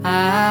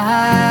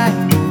I,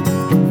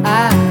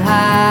 I,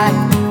 I,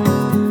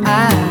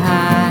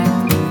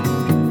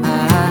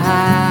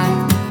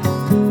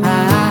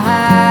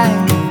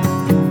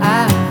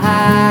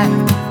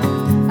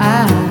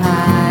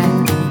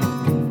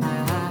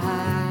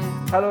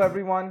 Hello,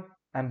 everyone,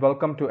 and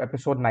welcome to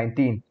episode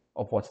 19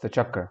 of What's the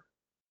Chakkar.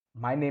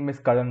 My name is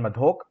Karan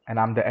Madhok, and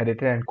I'm the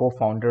editor and co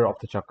founder of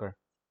The Chakkar.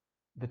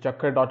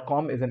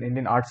 TheChakkar.com is an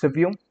Indian arts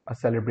review, a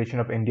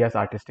celebration of India's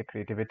artistic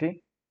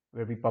creativity,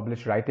 where we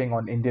publish writing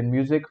on Indian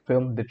music,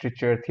 film,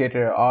 literature,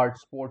 theatre, art,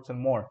 sports, and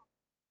more.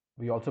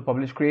 We also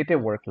publish creative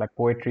work like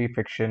poetry,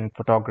 fiction,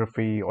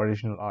 photography,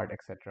 original art,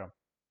 etc.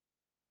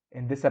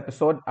 In this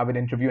episode, I will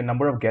interview a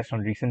number of guests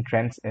on recent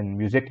trends in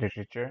music,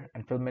 literature,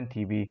 and film and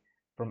TV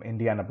from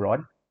India and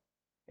abroad.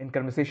 In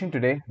conversation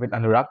today with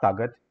Anurag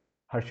Tagat,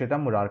 Harshita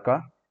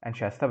Murarka, and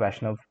Shasta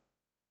Vaishnav,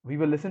 we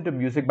will listen to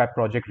music by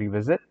Project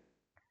Revisit,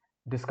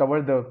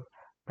 discover the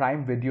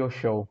Prime Video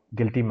show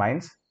Guilty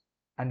Minds,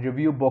 and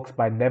review books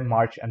by Nev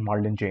March and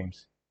Marlon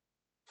James.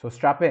 So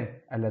strap in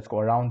and let's go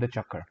around the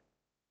chakkar.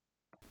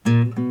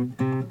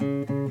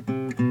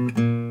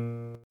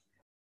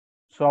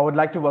 So I would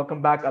like to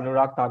welcome back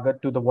Anurag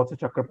Tagat to the What's a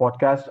Chakkar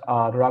podcast.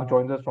 Anurag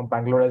joins us from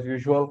Bangalore as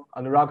usual.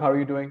 Anurag, how are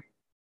you doing?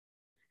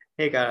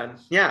 Hey, Karan.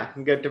 Yeah,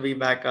 good to be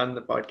back on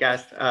the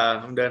podcast.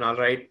 I'm doing all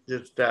right.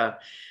 Just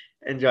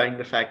enjoying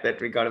the fact that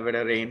we got a bit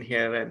of rain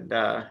here and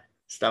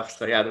stuff.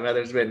 So, yeah, the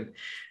weather's been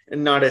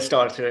not as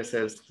torturous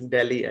as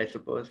Delhi, I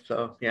suppose.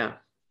 So, yeah.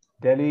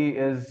 Delhi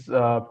is,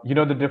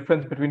 the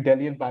difference between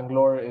Delhi and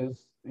Bangalore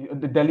is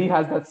the Delhi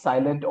has that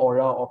silent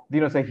aura of,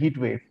 it's a heat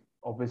wave,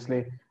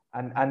 obviously.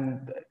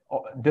 And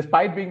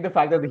despite being the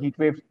fact that the heat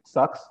wave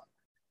sucks,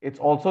 it's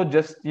also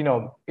just,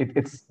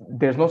 it's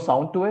there's no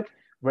sound to it.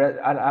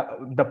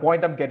 The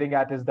point I'm getting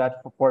at is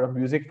that for a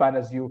music fan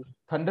as you,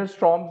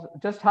 thunderstorms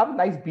just have a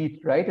nice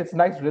beat, right? It's a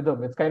nice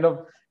rhythm. It's kind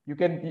of, you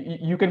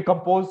can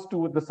compose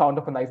to the sound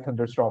of a nice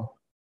thunderstorm.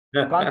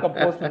 You can't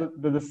compose to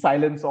the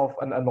silence of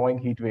an annoying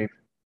heat wave.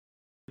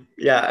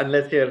 Yeah,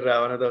 unless you're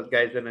one of those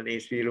guys in an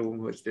AC room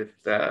who's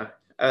just.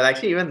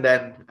 Actually, even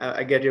then,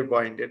 I get your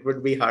point. It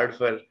would be hard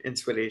for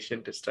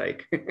inspiration to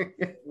strike.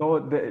 No,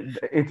 the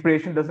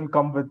inspiration doesn't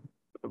come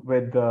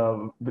with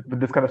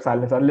this kind of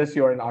silence unless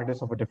you're an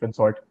artist of a different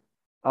sort.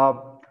 Uh,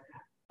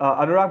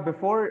 Anurag,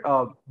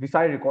 before we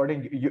started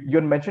recording, you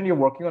had mentioned you're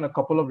working on a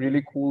couple of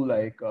really cool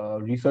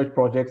research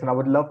projects, and I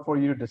would love for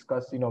you to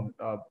discuss.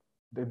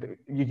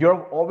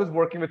 You're always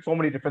working with so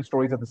many different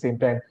stories at the same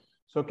time.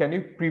 So can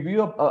you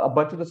preview a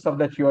bunch of the stuff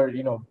that you're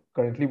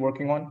currently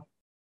working on?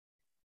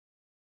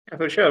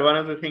 For sure. One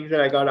of the things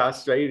that I got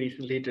asked very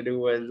recently to do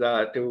was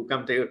to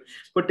come to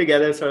put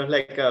together sort of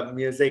like a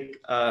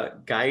music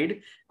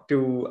guide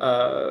to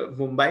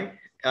Mumbai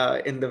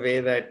in the way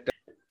that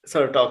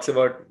sort of talks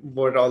about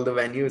what all the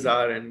venues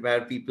are and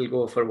where people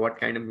go for what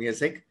kind of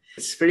music.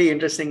 It's pretty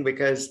interesting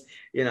because,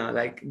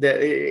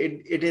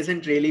 it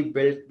isn't really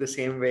built the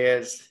same way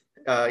as,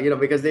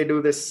 because they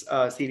do this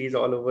series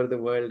all over the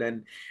world.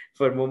 And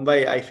for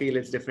Mumbai, I feel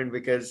it's different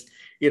because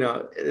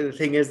the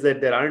thing is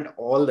that there aren't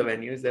all the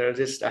venues. There are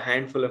just a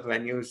handful of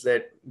venues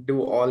that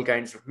do all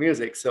kinds of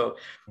music. So,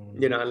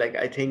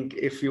 I think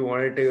if you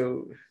wanted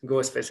to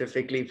go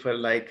specifically for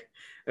like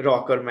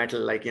rock or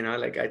metal, I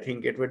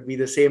think it would be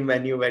the same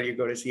venue where you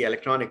go to see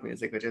electronic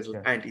music, which is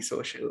Yeah.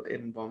 antisocial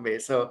in Bombay.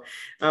 So,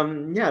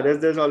 yeah,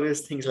 there's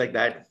always things like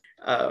that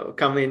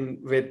come in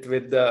with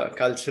the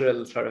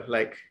cultural sort of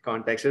like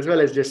context as well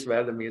as just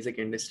where the music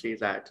industry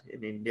is at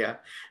in India.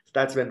 So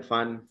that's been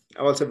fun.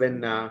 I've also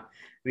been Yeah,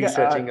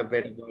 researching a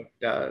bit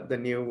about the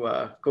new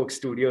Coke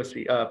Studio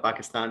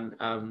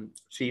Pakistan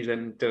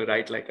season to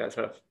write like a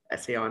sort of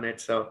essay on it.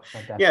 So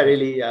yeah, fantastic.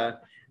 really,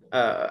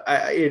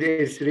 it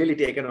is really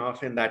taken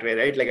off in that way,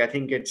 right? Like I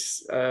think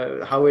it's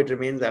how it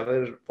remains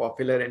ever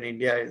popular in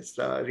India is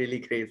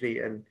really crazy,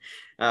 and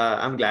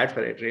I'm glad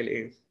for it.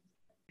 Really.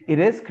 It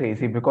is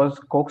crazy because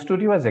Coke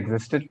Studio has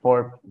existed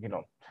for,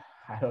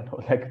 I don't know,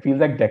 like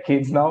feels like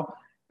decades now.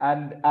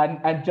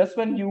 And just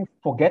when you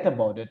forget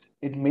about it,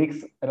 it makes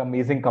an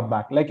amazing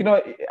comeback. Like,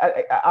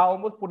 I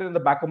almost put it in the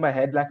back of my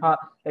head, like I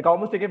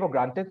almost take it for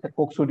granted that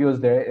Coke Studio is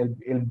there.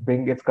 It'll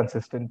bring its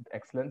consistent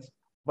excellence.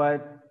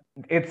 But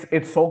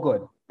it's so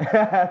good.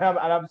 And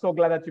I'm so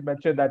glad that you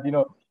mentioned that,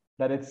 that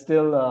that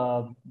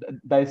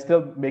it's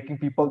still making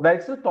people that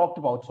it's still talked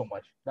about so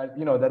much that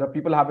that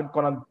people haven't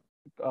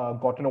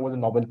gotten over the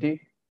novelty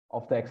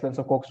of the excellence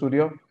of Coke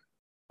Studio.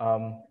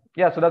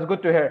 Yeah, so that's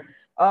good to hear.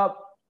 Uh,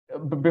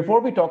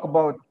 Before we talk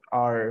about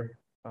our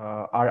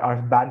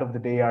band of the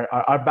day,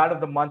 our band of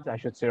the month, I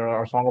should say, or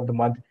our song of the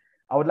month,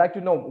 I would like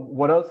to know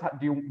what else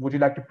would you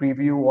like to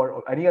preview,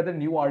 or any other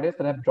new artists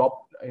that have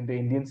dropped in the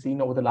Indian scene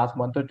over the last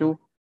month or two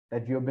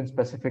that you have been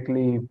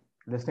specifically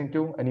listening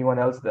to? Anyone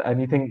else?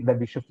 Anything that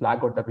we should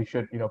flag or that we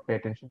should pay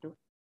attention to?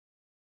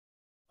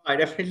 I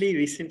definitely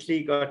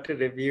recently got to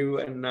review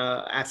an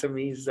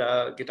Assamese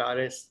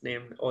guitarist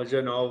named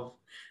Ojanov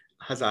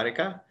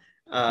Hazarika.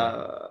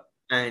 Okay.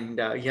 And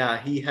yeah,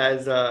 he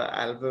has an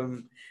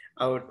album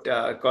out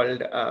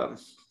called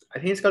I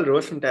think it's called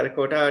Rose from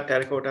Terracotta,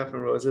 Terracotta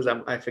from Roses.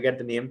 I forget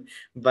the name,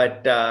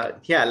 but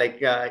yeah, like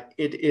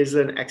it is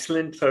an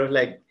excellent sort of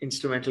like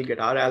instrumental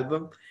guitar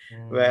album,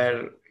 Mm.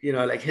 where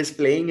like his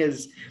playing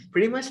is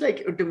pretty much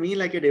like, to me,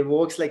 like it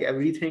evokes like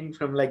everything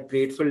from like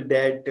Grateful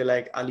Dead to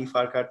like Ali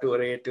Farka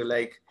Toure to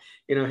like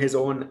his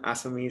own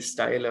Assamese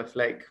style of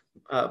like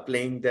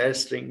playing their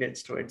stringed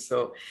instruments.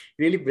 So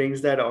really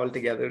brings that all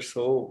together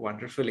so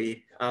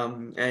wonderfully,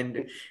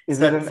 and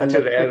Is it an such a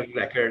electric?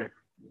 rare record.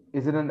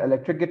 Is it an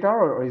electric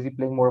guitar, or is he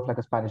playing more of like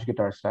a Spanish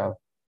guitar style?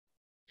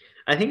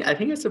 I think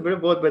it's a bit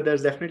of both, but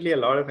there's definitely a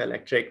lot of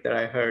electric that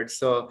I heard.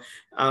 So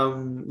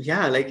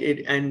yeah, like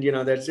it, and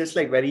there's just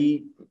like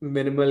very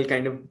minimal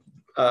kind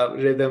of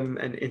rhythm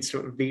and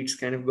instrument beats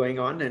kind of going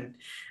on, and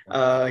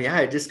yeah,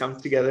 it just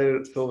comes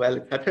together so well.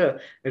 It's such a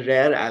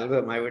rare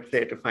album, I would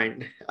say, to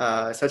find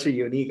such a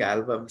unique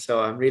album.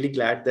 So I'm really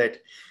glad that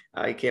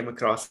I came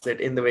across it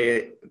in the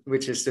way,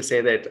 which is to say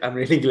that I'm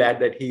really glad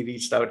that he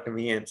reached out to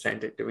me and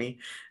sent it to me.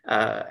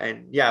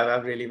 And yeah,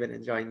 I've really been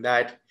enjoying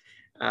that.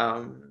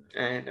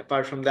 And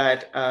apart from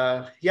that,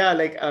 yeah,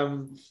 like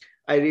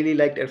I really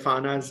liked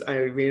Irfana's.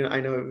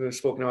 I know we've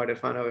spoken about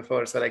Irfana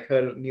before, so like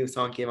her new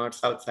song came out,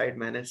 Southside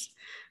Menace.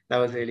 That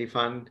was really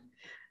fun.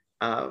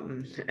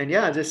 And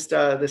yeah, just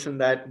this and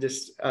that,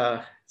 just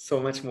so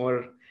much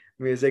more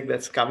music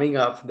that's coming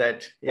up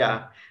that Yeah.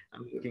 yeah,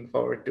 I'm looking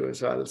forward to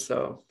as well.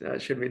 So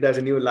should be there's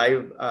a new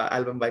live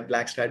album by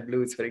Blackstrat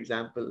Blues, for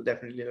example.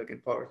 Definitely looking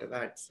forward to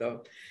that.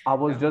 So I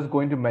was yeah. just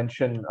going to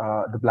mention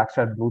the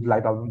Blackstrat Blues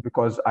live album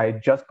because I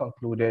just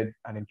concluded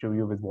an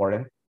interview with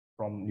Warren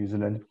from New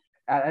Zealand.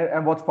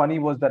 And what's funny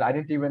was that I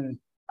didn't even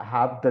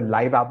have the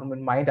live album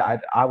in mind.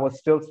 I was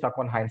still stuck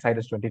on Hindsight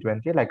is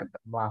 2020. Like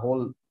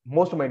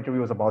most of my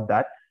interview was about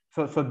that.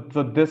 So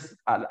this,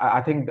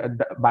 I think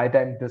by the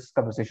time this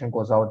conversation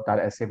goes out, that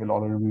essay will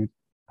already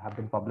have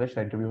been published.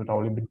 The interview has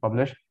already been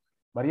published.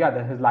 But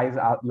yeah, his live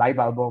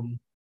album,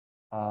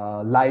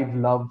 Live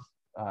Love,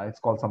 it's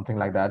called something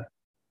like that,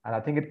 and I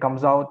think it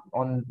comes out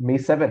on May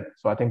 7th.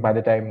 So I think by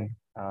the time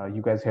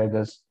you guys hear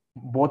this,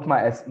 both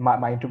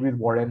my interview with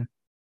Warren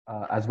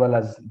as well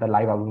as the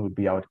live album will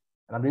be out,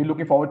 and I'm really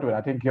looking forward to it.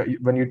 I think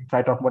when you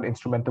try talking about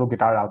instrumental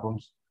guitar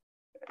albums,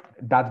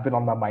 that's been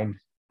on my mind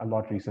a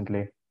lot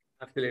recently.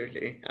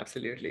 Absolutely,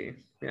 absolutely.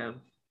 Yeah.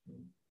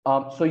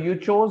 So you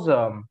chose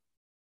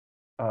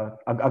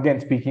again,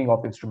 speaking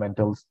of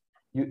instrumentals,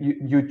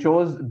 you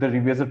chose the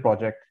Revisit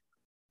Project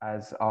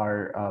as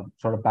our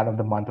sort of band of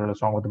the month or a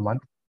song of the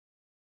month.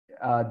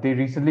 They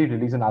recently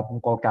released an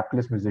album called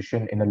Capitalist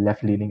Musician in a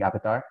Left-Leaning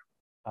Avatar,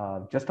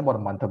 just about a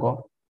month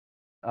ago.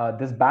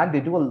 This band,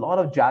 they do a lot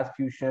of jazz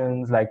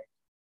fusions, like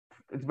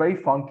it's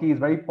very funky, it's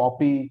very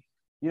poppy.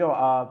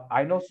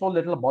 I know so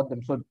little about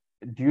them. So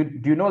do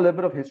you know a little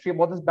bit of history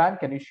about this band?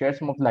 Can you share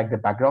some of like the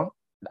background?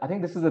 I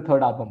think this is the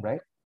third album, right?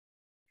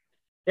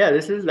 Yeah,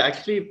 this is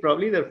actually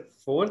probably the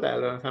fourth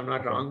album, if I'm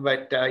not Okay. wrong.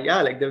 But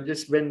yeah, like they've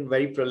just been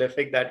very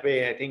prolific that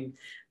way. I think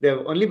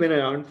they've only been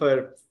around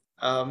for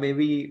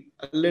maybe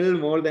a little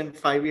more than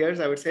 5 years,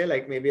 I would say,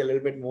 like maybe a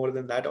little bit more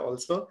than that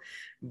also.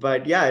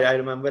 But yeah, I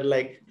remember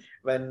like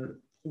when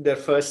their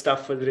first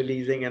stuff was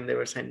releasing and they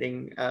were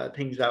sending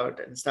things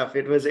out and stuff.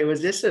 It was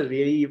just a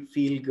really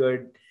feel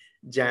good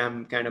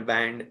jam kind of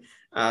band.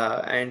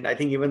 And I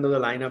think even though the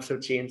lineups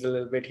have changed a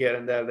little bit here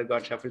and there, they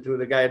got shuffled through.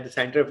 The guy at the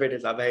center of it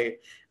is Abhay,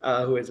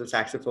 who is a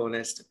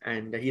saxophonist,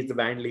 and he's the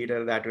band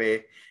leader that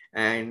way.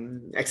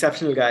 And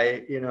exceptional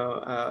guy,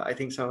 I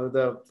think some of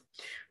the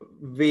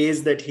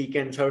ways that he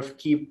can sort of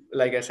keep,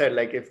 like I said,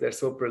 like if they're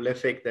so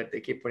prolific that they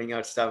keep putting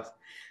out stuff.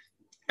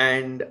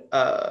 And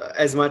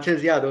as much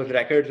as, yeah, those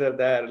records are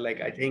there,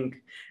 like I think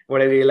what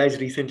I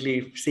realized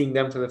recently, seeing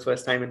them for the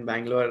first time in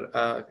Bangalore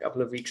a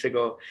couple of weeks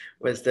ago,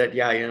 was that,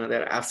 yeah,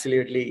 they're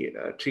absolutely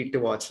a treat to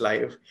watch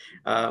live.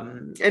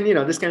 And,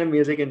 this kind of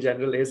music in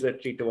general is a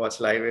treat to watch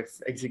live if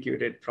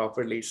executed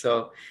properly.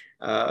 So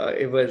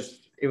it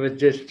was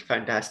just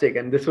fantastic.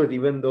 And this was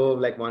even though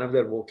like one of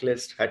their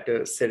vocalists had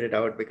to sit it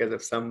out because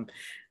of some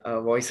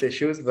voice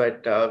issues.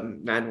 But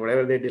man,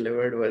 whatever they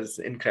delivered was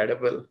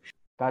incredible.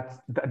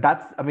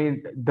 That's I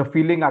mean, the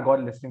feeling I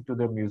got listening to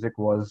their music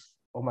was,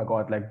 oh my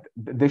God, like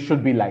this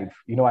should be live.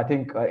 I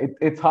think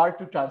it's hard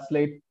to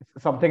translate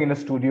something in a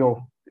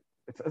studio.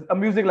 It's a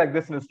music like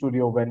this in a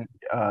studio when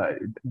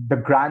the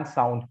grand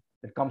sound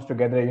that comes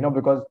together,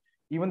 because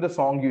even the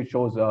song you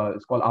chose,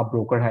 it's called Aap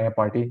Broker Hai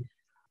Party.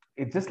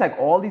 It's just like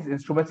all these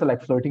instruments are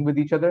like flirting with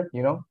each other.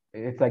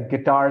 It's like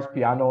guitars,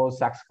 pianos,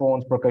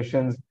 saxophones,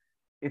 percussions.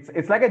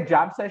 It's like a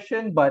jam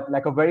session, but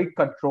like a very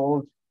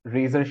controlled,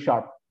 razor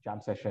sharp jam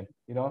session.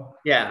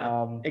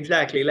 Yeah, Um,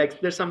 exactly.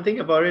 Like there's something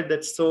about it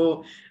that's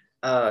so,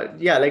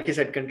 yeah, like you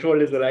said,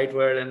 controlled is the right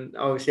word. And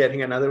obviously, I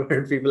think another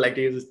word people like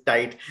to use is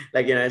tight.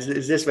 Like,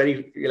 it's just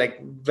very,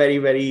 like, very,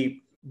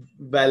 very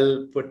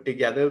well put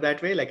together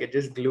that way. Like it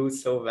just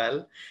glues so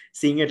well.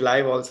 Seeing it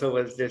live also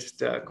was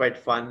just quite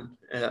fun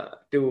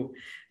too.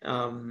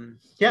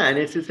 Yeah, and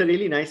it's a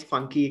really nice,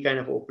 funky kind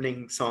of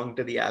opening song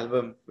to the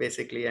album,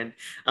 basically. And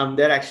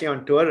they're actually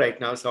on tour right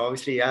now, so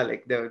obviously, yeah,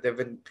 like they've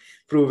been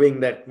proving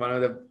that one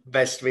of the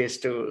best ways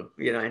to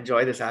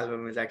enjoy this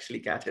album is actually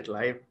catch it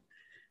live.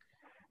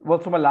 Well,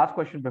 so my last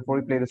question before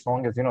we play the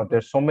song is,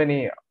 there's so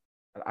many.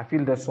 I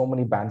feel there's so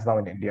many bands now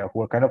in India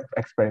who are kind of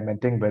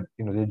experimenting with,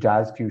 the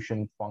jazz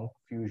fusion, funk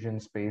fusion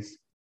space.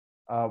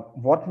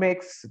 What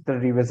makes the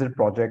Revisit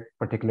project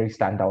particularly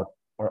stand out,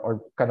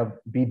 or kind of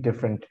be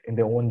different in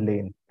their own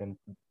lane than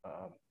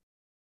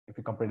if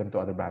you compare them to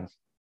other bands?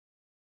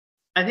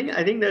 I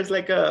think there's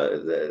like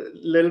a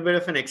little bit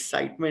of an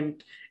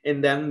excitement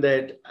in them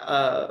that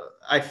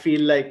I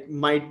feel like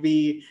might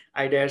be,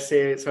 I dare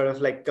say, sort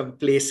of like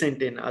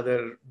complacent in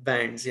other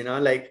bands,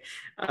 like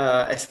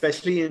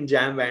especially in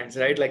jam bands,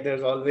 right? Like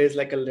there's always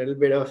like a little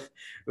bit of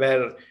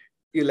where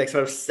you like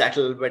sort of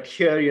settle, but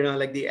here,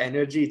 like the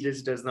energy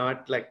just does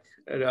not like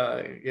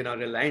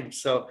relent.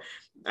 So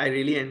I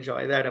really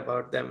enjoy that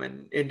about them,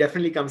 and it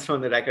definitely comes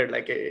from the record.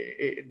 Like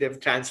they've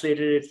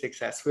translated it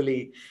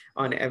successfully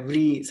on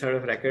every sort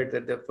of record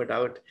that they've put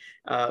out,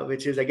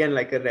 which is again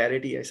like a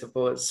rarity, I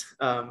suppose.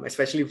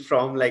 Especially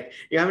from like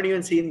you haven't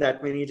even seen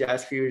that many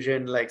jazz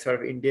fusion like sort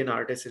of Indian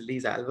artists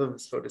release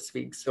albums, so to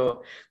speak.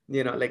 So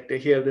like to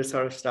hear this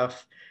sort of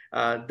stuff.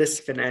 This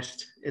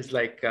finessed is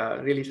like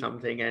really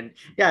something, and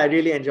yeah, I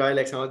really enjoy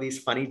like some of these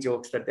funny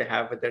jokes that they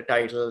have with their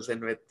titles and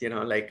with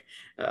like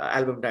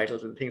album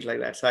titles and things like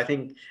that. So I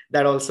think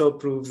that also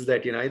proves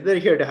that they're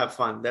here to have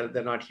fun.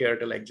 They're not here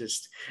to like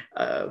just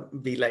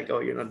be like,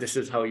 oh, this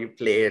is how you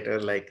play it, or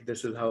like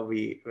this is how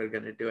we're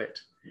gonna do it.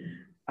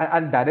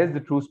 And that is the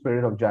true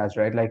spirit of jazz,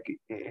 right? Like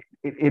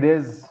it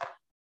is.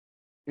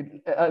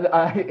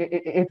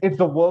 It's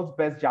the world's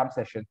best jam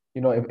session,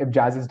 if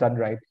jazz is done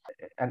right.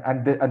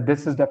 And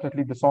this is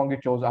definitely the song you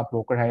chose. Aap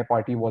Roker Hai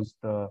Party was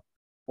the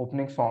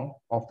opening song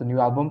of the new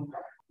album.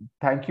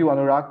 Thank you,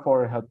 Anurag,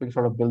 for helping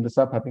sort of build this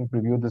up, helping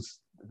preview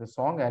this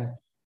song. And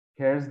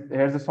here's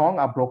the song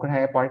Aap Roker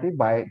Hai Party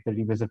by the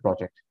Revisit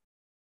Project.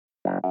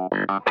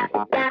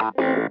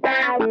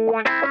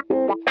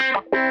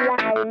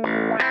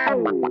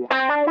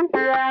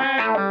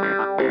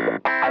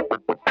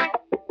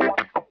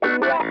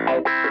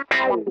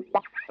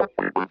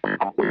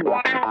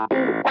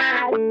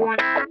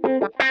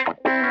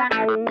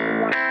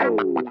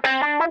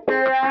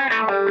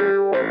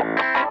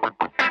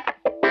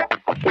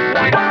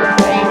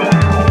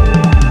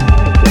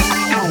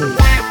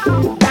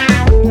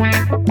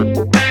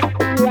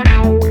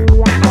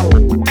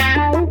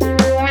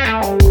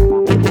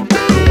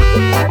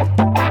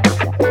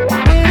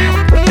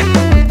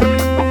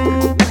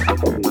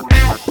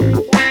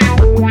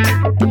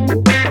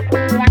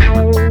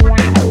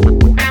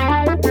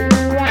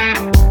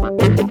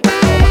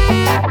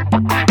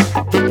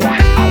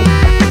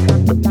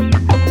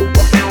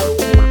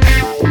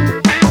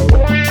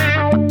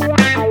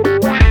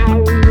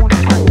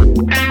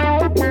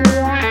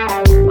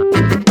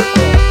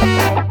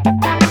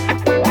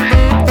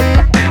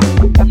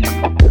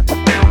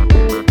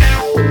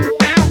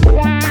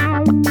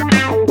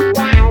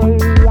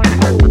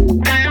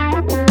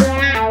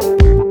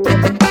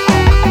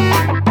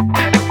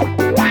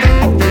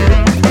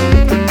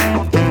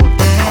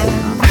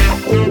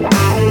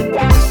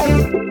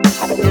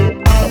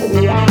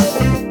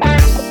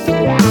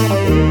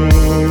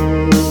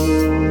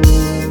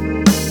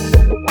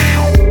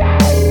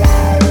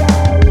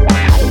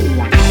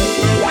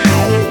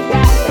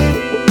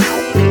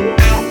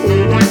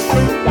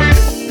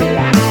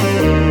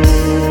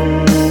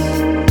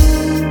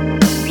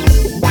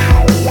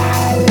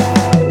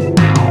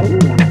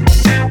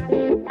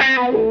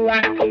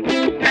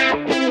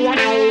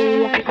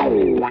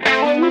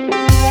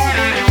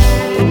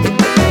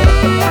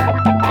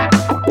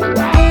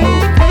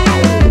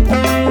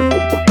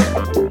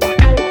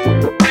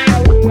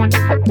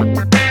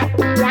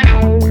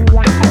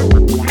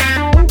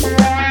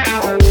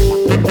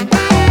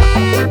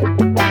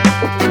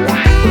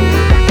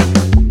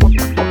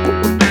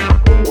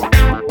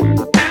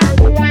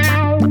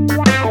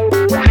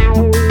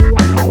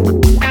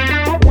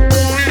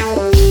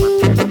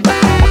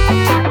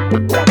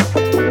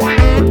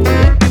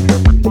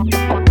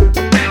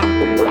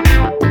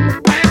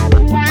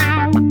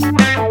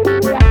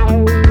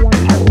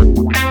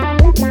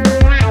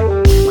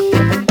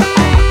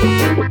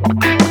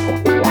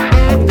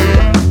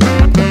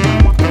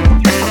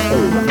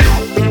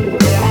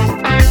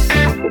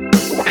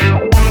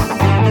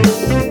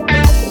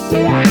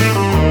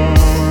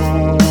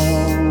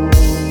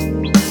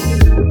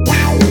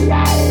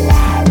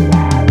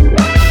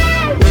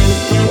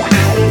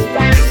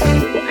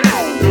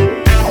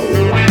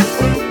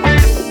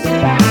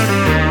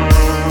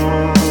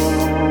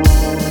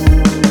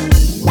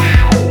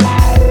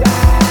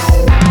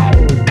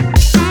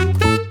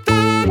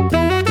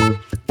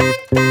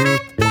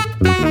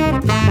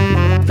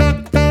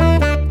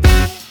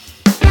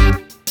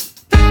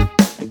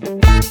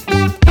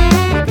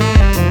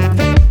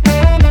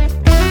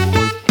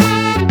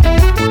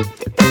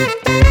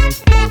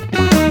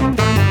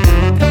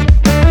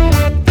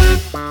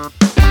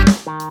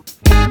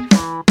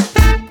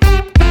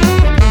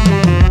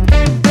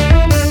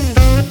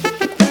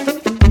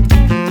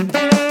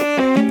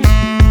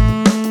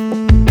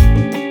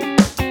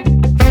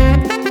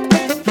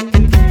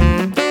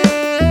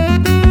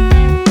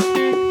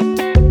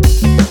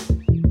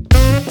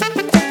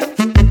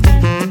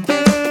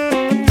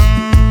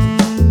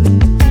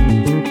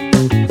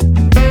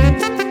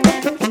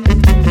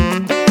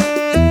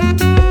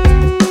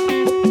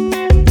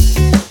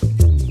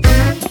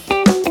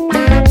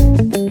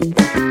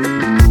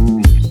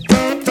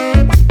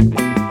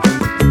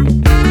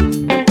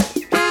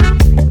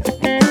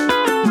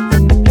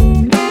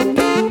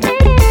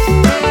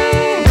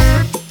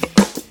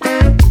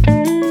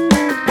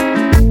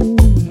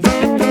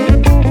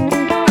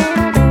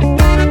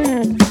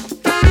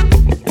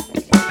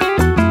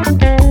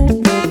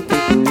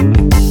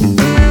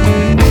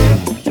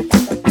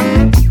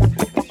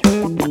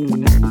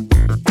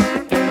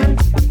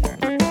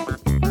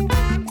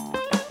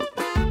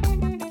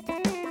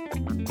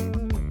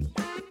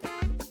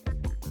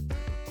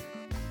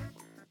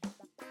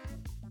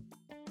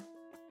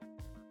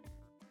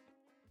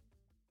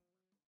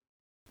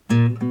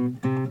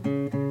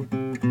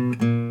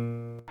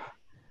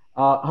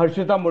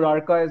 Harshita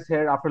Murarka is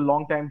here after a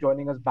long time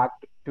joining us back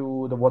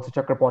to the What's a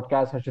Chakra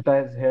podcast.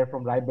 Harshita is here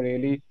from Rai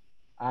Bareli,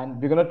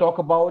 and we're going to talk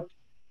about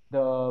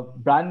the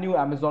brand new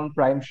Amazon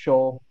Prime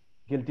show,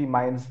 Guilty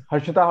Minds.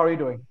 Harshita, how are you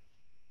doing?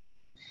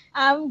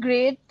 I'm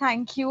great,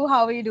 thank you.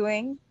 How are you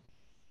doing?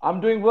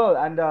 I'm doing well,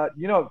 and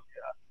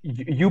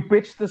you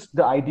pitched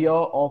the idea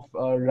of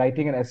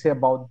writing an essay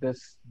about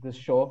this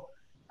show,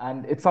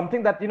 and it's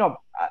something that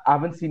I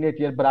haven't seen it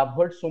yet, but I've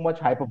heard so much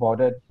hype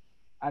about it,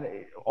 and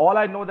all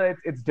I know that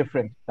it's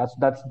different. That's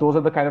those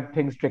are the kind of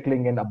things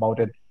trickling in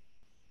about it.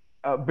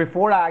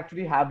 Before I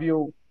actually have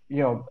you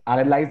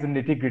analyze the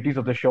nitty gritties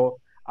of the show,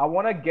 I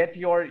want to get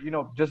your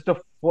just the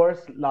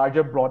first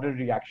larger, broader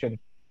reaction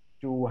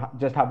to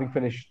just having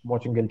finished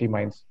watching Guilty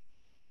Minds.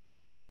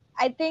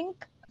 I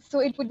think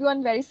so. It would be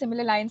on very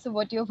similar lines of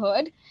what you've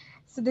heard.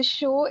 So the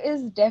show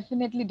is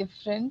definitely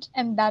different,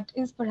 and that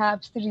is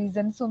perhaps the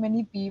reason so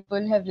many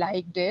people have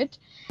liked it.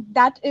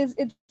 That is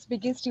its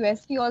biggest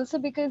USP. Also,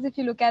 because if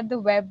you look at the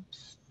web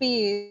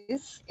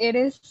space, it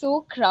is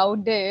so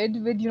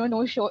crowded with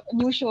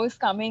new shows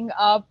coming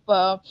up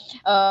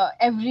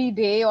every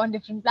day on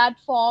different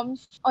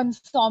platforms.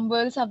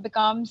 Ensembles have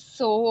become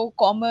so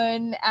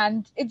common,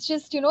 and it's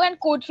just and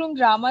courtroom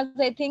dramas.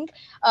 I think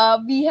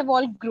we have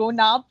all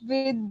grown up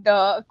with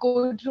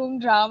courtroom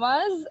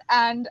dramas,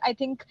 and I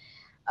think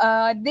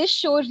this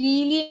show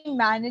really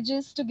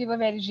manages to give a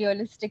very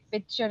realistic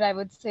picture, I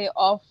would say,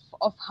 of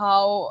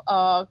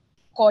how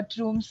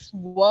courtrooms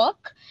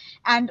work,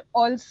 and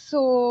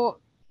also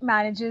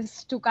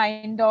manages to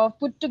kind of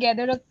put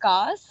together a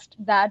cast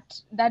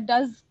that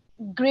does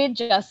great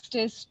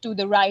justice to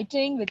the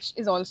writing, which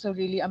is also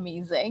really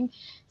amazing.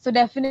 So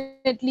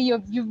definitely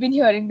you've been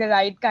hearing the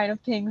right kind of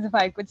things, if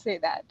I could say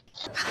that.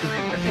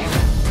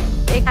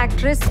 एक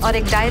actress और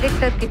एक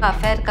director के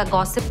affair का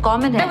gossip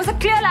common है. There was a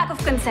clear lack of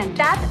consent.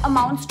 That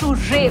amounts to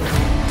rape.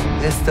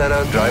 इस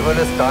तरह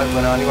driverless car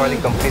बनाने वाली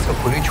कंपनीज को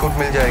खुली छूट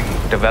मिल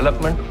जाएगी.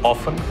 Development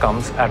often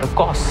comes at a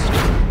cost.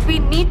 We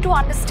need to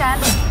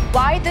understand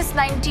why this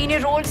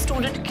 19-year-old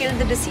student killed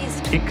the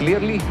deceased. He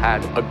clearly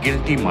had a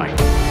guilty mind.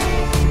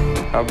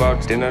 How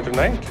about dinner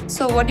tonight?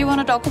 So what do you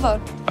want to talk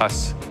about?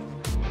 Us.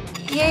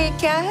 ये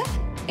क्या है?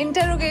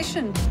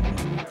 Interrogation.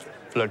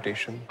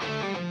 Flirtation.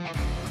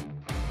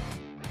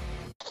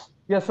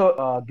 Yeah,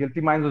 so Guilty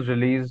Minds was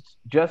released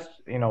just,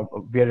 we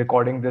are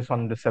recording this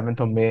on the 7th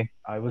of May.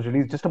 It was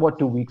released just about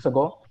 2 weeks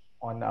ago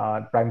on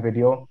Prime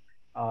Video.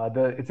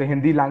 It's a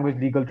Hindi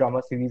language legal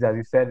drama series, as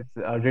you said.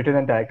 It's written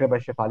and directed by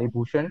Shefali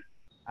Bhushan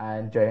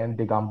and Jayant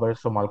Digambar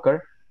Somalkar.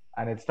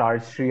 And it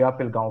stars Shriya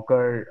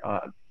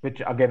Pilgaonkar,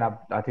 which again,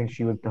 I think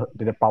she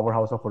did a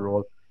powerhouse of a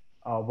role.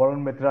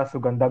 Varun Mitra,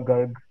 Sugandha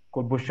Garg,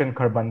 Kulbhushan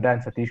Kharbanda,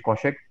 and Satish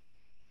Kaushik.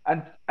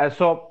 And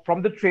so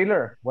from the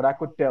trailer, what I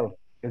could tell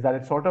is that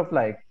it's sort of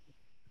like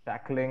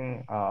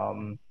tackling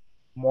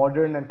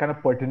modern and kind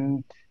of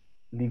pertinent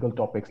legal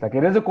topics. Like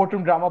it is a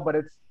courtroom drama, but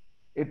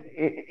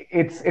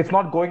it's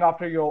not going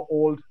after your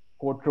old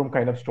courtroom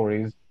kind of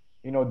stories.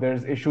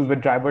 There's issues with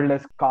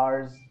driverless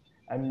cars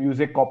and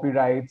music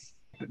copyrights,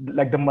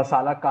 like the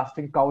masala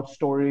casting couch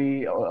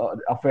story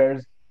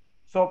affairs.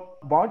 So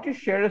why don't you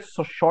share a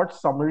short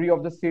summary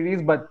of the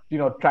series, but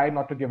try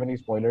not to give any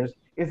spoilers.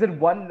 Is it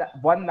one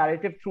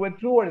narrative through and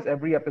through, or is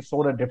every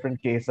episode a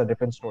different case, a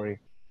different story?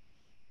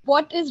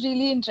 What is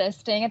really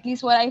interesting, at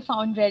least what I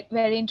found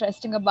very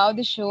interesting about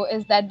the show,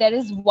 is that there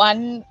is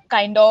one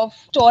kind of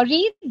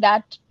story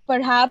that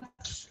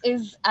perhaps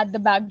is at the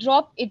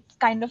backdrop. It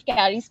kind of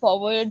carries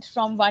forward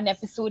from one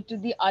episode to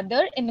the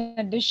other, in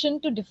addition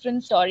to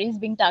different stories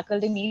being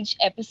tackled in each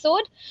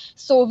episode.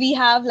 So we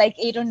have like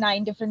 8 or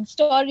 9 different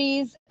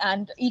stories,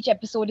 and each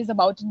episode is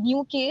about a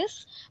new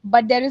case.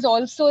 But there is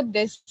also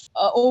this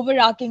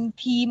overarching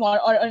theme, or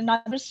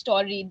another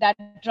story that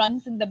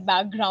runs in the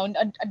background,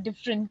 a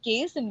different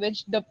case in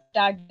which the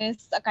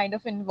protagonists are kind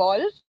of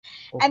involved.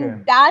 Okay.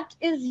 And that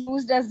is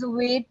used as a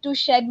way to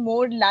shed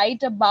more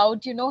light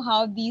about,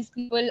 how these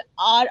people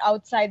are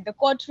outside the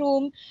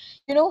courtroom,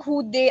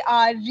 who they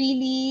are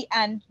really,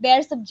 and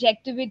their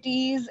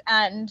subjectivities,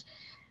 and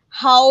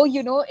how,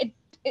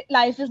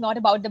 life is not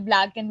about the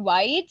black and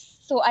whites.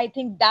 So I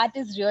think that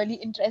is really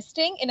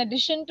interesting. In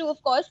addition to,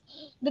 of course,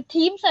 the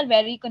themes are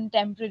very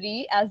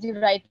contemporary, as you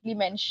rightly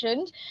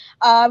mentioned,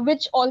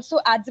 which also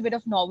adds a bit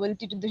of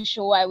novelty to the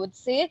show, I would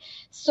say.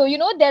 So,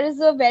 there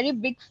is a very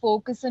big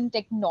focus on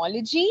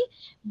technology,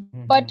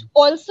 but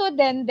also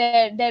then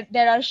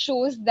there are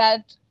shows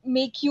that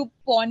make you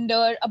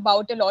ponder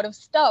about a lot of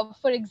stuff.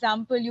 For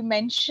example, you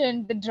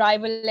mentioned the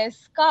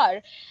driverless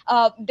car,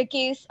 the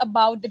case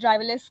about the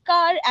driverless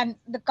car, and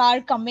the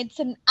car commits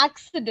an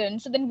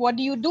accident. So then what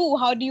do you do?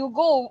 How do you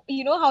go?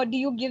 How do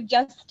you give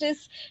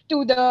justice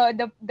to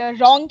the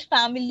wronged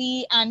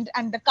family and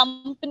the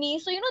company?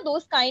 So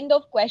those kind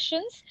of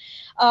questions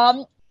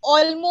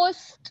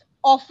almost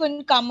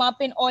often come up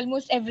in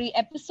almost every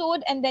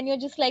episode, and then you're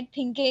just like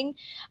thinking,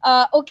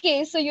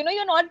 okay, so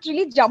you're not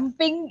really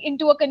jumping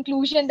into a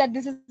conclusion that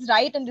this is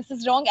right and this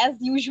is wrong, as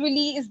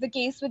usually is the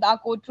case with our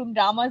courtroom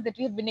dramas that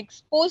we have been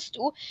exposed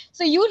to.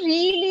 So you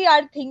really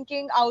are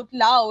thinking out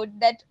loud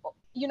that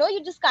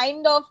you're just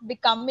kind of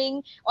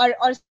becoming, or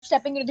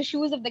stepping into the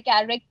shoes of the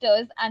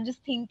characters, and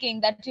just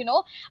thinking that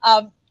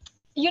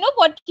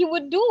what you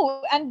would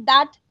do. And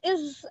that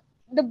is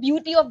the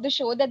beauty of the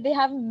show, that they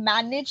have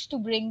managed to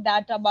bring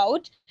that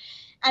about.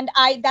 And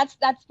that's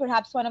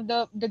perhaps one of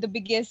the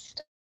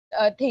biggest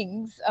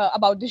things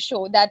about the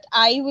show, that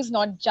I was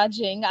not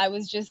judging. I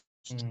was just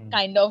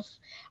kind of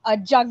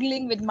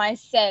juggling with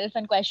myself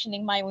and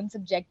questioning my own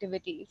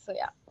subjectivity. So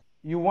yeah.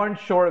 You weren't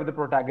sure if the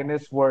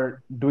protagonists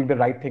were doing the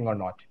right thing or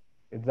not.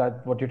 Is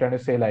that what you're trying to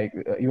say? Like,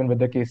 even with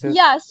the cases?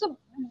 Yeah, so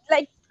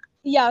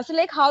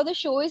like how the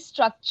show is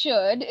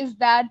structured is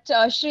that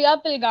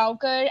Shreya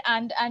Pilgaonkar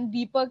and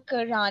Deepak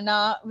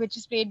Rana, which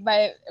is played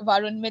by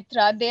Varun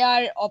Mitra, they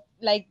are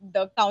like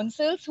the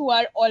counsels who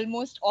are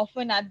almost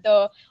often at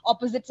the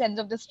opposite ends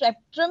of the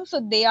spectrum.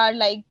 So they are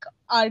like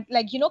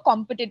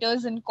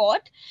competitors in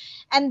court,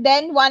 and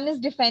then one is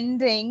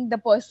defending the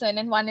person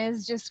and one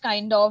is just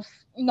kind of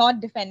not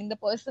defending the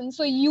person.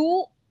 So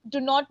you do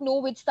not know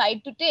which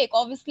side to take.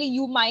 Obviously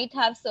you might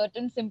have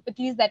certain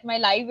sympathies that might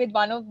lie with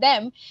one of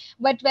them,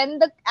 but when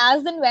the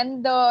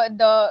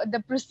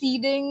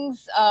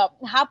proceedings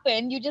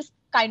happen, you just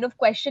kind of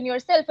question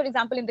yourself. For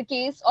example, in the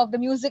case of the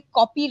music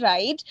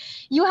copyright,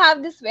 you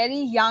have this very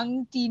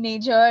young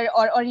teenager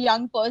or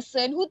young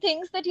person who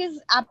thinks that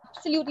he's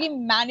absolutely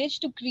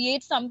managed to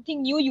create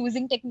something new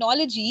using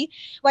technology,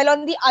 while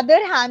on the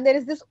other hand there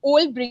is this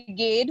old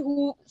brigade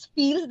who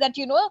feels that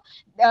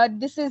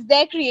this is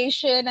their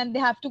creation and they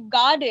have to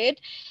guard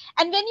it.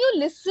 And when you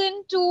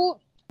listen to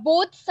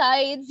both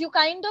sides, you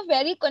kind of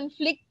very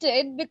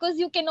conflicted, because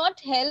you cannot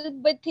help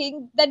but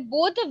think that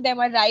both of them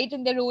are right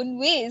in their own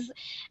ways.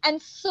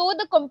 And so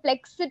the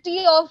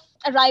complexity of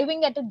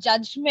arriving at a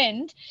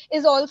judgment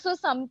is also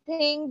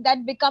something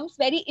that becomes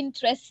very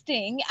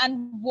interesting.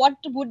 And what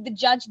would the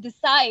judge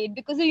decide?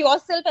 Because you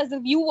yourself as a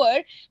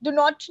viewer do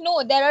not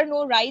know. There are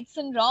no rights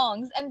and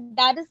wrongs, and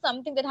that is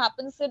something that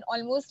happens in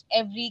almost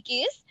every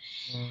case.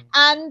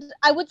 And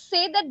I would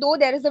say that though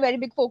there is a very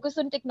big focus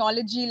on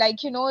technology, like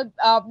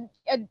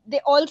they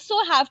also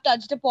have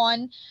touched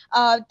upon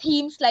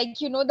themes like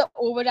the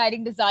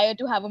overriding desire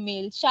to have a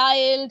male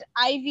child,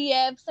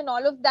 IVFs, and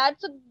all of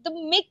that. So the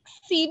mix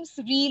seems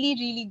really,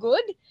 really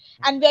good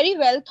and very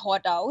well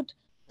thought out.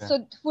 Yeah.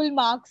 So full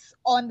marks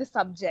on the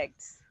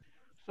subjects.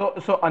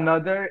 So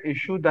another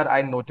issue that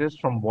I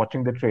noticed from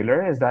watching the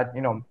trailer is that,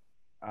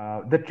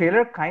 the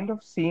trailer kind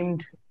of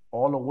seemed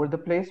all over the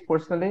place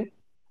personally.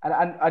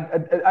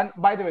 And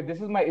by the way,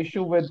 this is my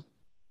issue with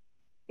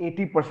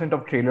 80%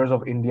 of trailers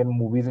of Indian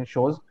movies and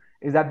shows,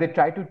 is that they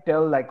try to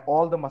tell like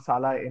all the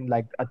masala in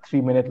like a 3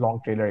 minute long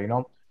trailer.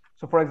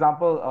 So for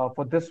example,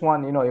 for this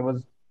one,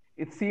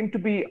 it seemed to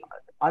be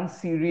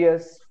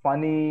unserious,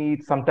 funny,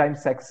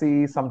 sometimes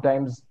sexy,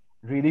 sometimes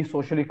really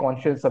socially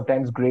conscious,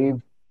 sometimes grave.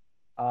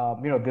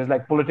 There's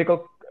like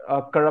political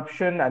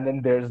corruption, and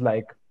then there's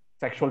like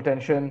sexual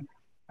tension.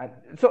 And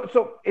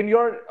so in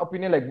your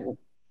opinion, like,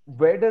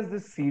 where does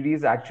this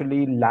series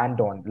actually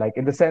land on? Like,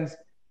 in the sense,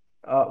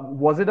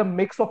 was it a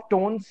mix of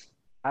tones?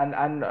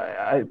 And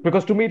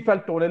because to me it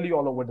felt tonally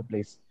all over the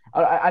place.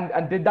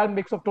 And did that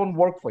mix of tone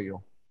work for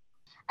you?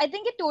 I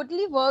think it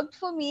totally worked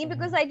for me,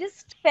 because I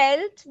just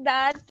felt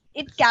that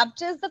it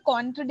captures the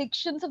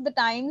contradictions of the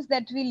times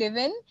that we live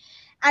in.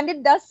 and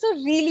it does so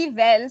really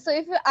well. So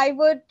if I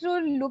were to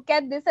look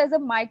at this as a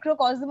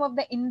microcosm of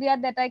the India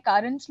that I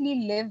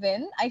currently live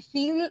in, I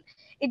feel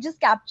it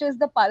just captures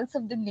the pulse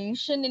of the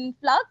nation in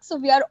flux. So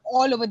we are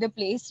all over the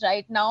place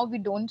right now. We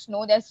don't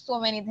know, there's so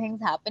many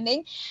things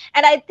happening,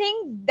 and I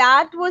think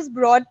that was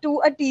brought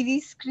to a TV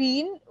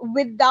screen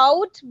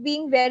without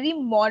being very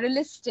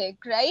moralistic,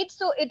 right?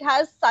 So it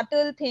has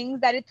subtle things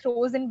that it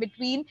throws in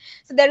between.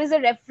 So there is a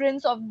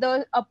reference of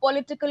the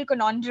political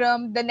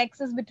conundrum, the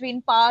nexus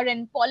between power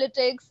and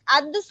politics,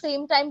 at the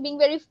same time being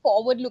very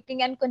forward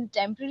looking and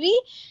contemporary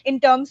in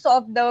terms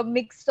of the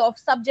mix of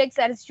subjects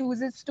that it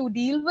chooses to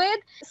deal with.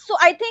 So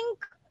I think,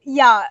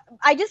 yeah,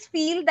 I just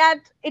feel that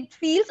it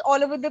feels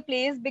all over the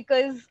place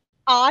because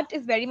art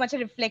is very much a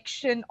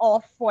reflection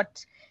of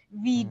what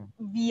we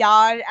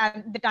are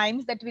and the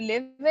times that we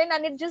live in,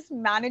 and it just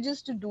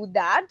manages to do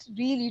that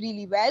really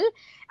really well.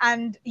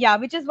 And yeah,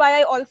 which is why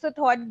I also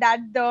thought that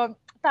the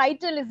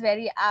title is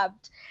very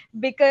apt,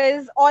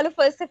 because all of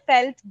us have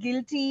felt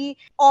guilty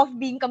of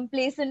being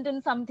complacent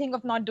in something,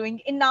 of not doing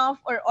enough,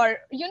 or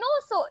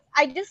so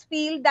I just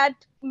feel that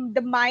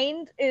the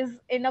mind is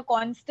in a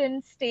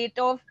constant state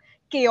of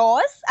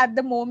chaos at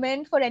the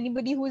moment for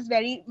anybody who is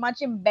very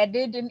much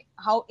embedded in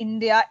how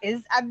India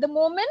is at the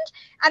moment,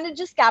 and it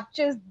just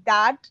captures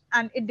that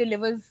and it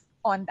delivers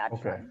on that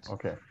Okay, front.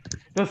 okay.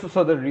 No,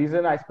 so the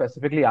reason I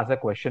specifically asked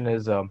that question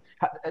is,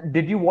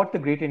 did you watch The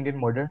Great Indian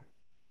Murder?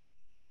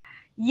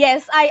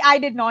 Yes, I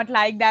did not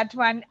like that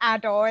one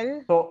at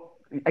all. So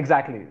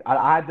exactly,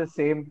 I had the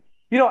same.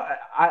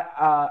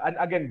 And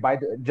again,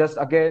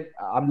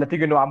 I'm letting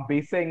you know, I'm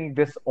basing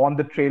this on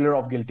the trailer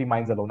of Guilty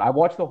Minds alone. I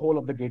watched the whole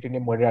of The Great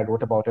Indian Murder. I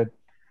wrote about it,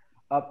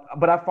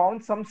 but I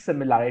found some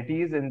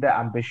similarities in the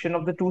ambition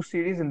of the two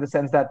series, in the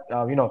sense that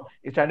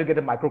it's trying to get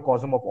a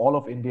microcosm of all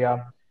of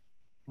India,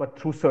 but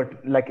through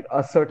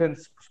a certain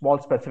small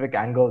specific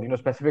angle,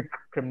 specific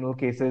criminal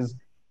cases.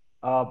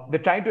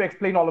 They're trying to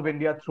explain all of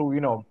India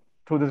through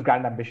through this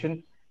grand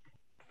ambition.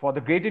 For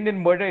The Great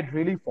Indian Murder, it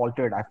really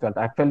faltered. I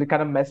felt it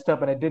kind of messed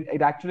up, and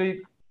it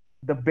actually,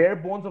 the bare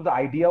bones of the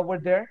idea were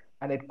there,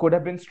 and it could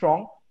have been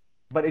strong,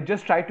 but it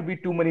just tried to be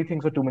too many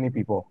things for too many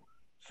people.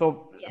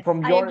 So Yes,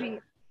 from I your agree.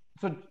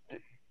 so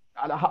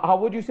how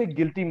would you say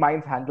Guilty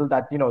Minds handle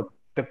that,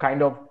 the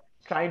kind of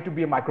trying to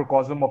be a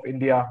microcosm of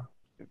India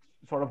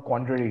sort of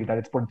quandary that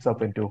it's put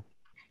itself into?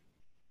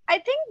 I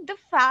think the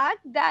fact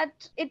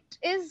that it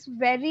is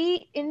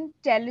very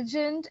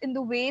intelligent in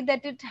the way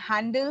that it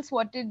handles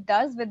what it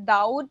does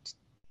without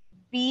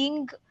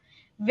being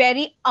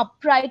very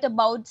upright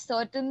about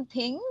certain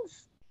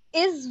things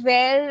is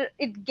where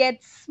it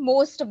gets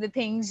most of the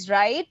things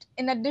right.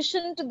 In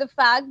addition to the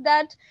fact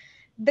that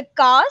the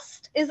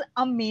cast is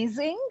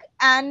amazing,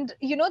 and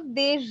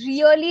they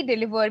really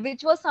deliver,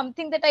 which was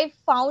something that I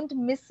found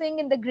missing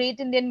in The Great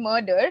Indian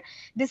Murder,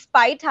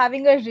 despite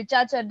having a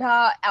Richa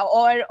Chadha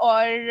or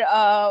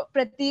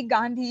Pratik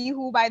Gandhi,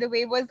 who by the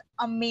way was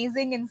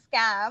amazing in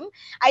Scam.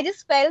 I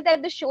just felt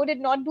that the show did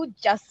not do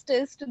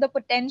justice to the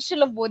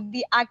potential of both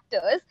the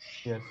actors.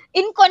 Yes.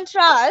 In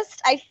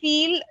contrast, I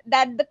feel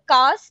that the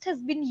cast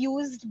has been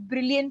used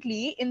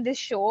brilliantly in this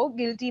show,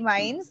 Guilty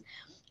Minds,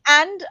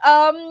 and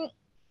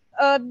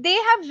they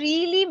have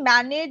really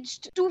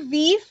managed to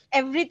weave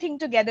everything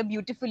together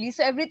beautifully.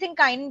 So everything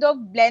kind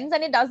of blends,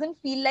 and it doesn't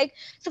feel like.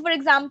 So, for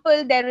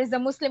example, there is a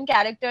Muslim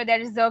character,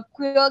 there is a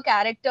queer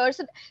character.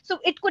 So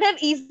it could have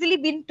easily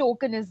been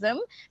tokenism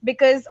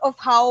because of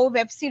how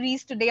web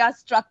series today are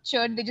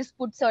structured. They just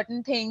put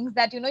certain things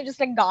that just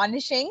like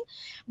garnishing,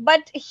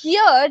 but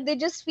here they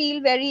just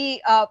feel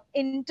very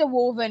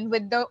interwoven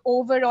with the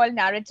overall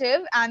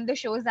narrative and the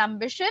show's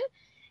ambition,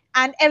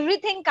 and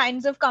everything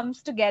kinds of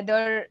comes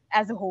together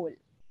as a whole.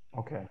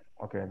 Okay,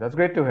 okay, that's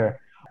great to hear.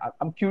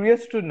 I'm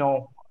curious to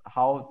know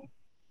how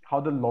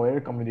the lawyer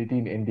community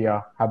in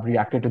India have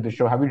reacted to the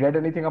show. Have you read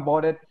anything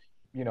about it?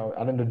 I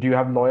don't know. Do you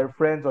have lawyer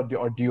friends, or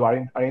do you are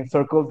in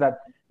circles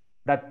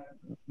that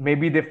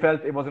maybe they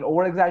felt it was an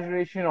over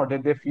exaggeration, or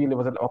did they feel it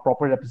was a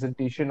proper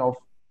representation of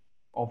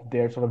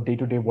their sort of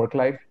day-to-day work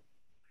life?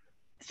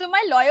 So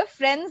my lawyer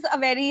friends are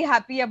very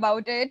happy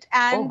about it, Oh,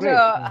 and great.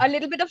 a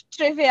little bit of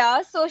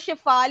trivia. So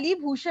Shefali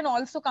Bhushan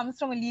also comes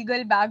from a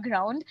legal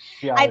background,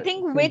 Yeah, I it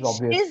think, seems which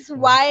obvious. is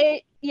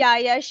why,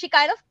 yeah, she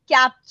kind of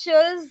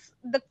captures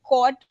the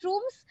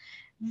courtrooms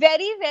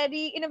very,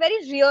 very in a very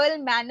real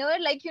manner,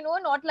 like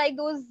not like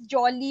those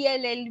jolly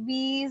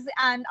LLBs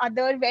and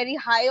other very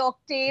high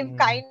octave Mm,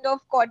 kind of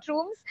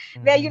courtrooms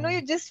where mhm.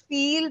 you just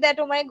feel that,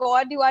 oh my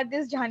god, you are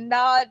this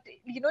jhanda,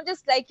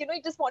 just like you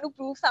just want to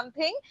prove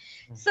something.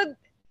 So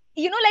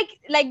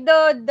like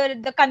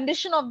the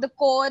condition of the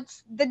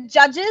courts, the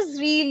judges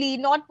really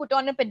not put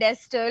on a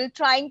pedestal,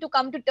 trying to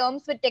come to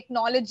terms with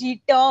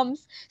technology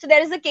terms. So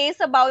there is a case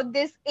about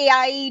this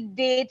AI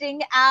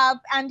dating app,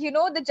 and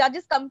the judge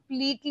is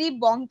completely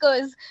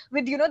bonkers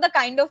with the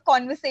kind of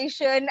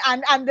conversation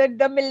and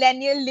the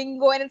millennial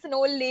lingo, and it's an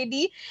old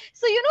lady.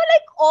 So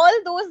like all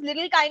those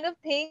little kind of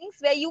things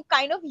where you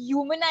kind of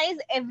humanize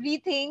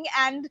everything,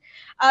 and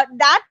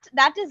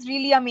that is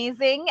really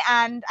amazing.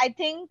 And I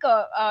think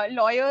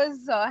lawyers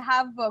viewers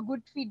have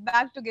good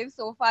feedback to give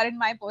so far in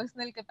my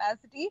personal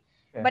capacity.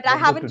 Yeah, But I that's good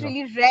to haven't know.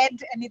 really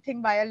read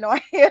anything by a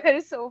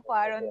lawyer so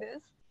far on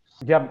this.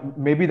 Yeah,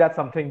 maybe that's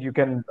something you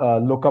can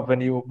look up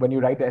when you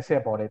write the essay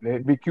about it.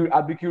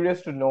 I'll be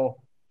curious to know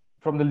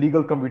from the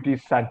legal community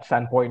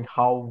standpoint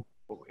how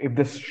if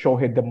this show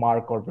hit the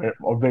mark or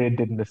where it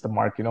didn't miss the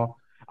mark.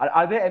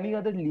 Are there any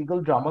other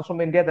legal dramas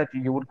from India that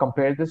you would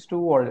compare this to,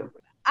 or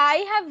I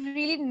have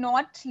really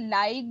not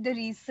liked the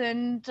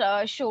recent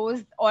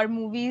shows or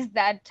movies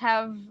that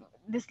have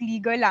this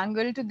legal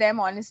angle to them,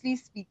 honestly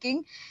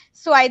speaking.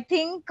 So I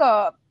think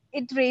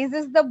it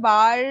raises the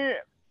bar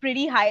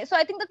pretty high. So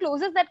I think the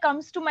closest that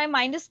comes to my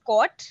mind is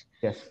Scott,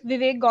 yes?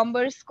 Vivek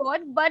Gomber's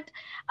Scott. But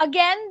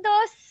again,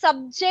 the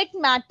subject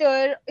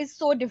matter is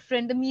so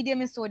different. The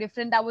medium is so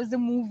different. That was the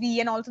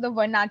movie, and also the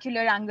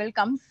vernacular angle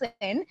comes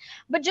in.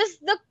 But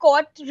just the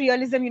court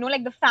realism,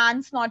 like the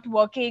fans not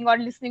working or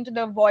listening to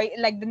the voice,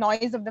 like the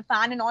noise of the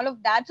fan and all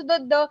of that. So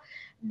the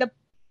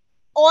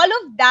all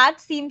of that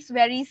seems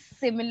very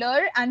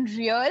similar and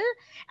real,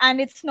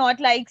 and it's not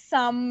like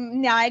some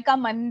Nyay Ka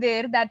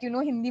Mandir that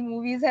Hindi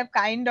movies have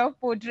kind of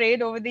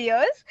portrayed over the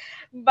years.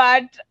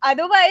 But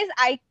otherwise,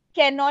 I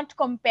cannot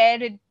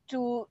compare it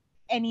to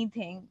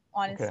anything,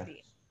 Okay.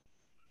 honestly.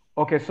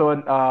 Okay, so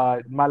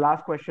my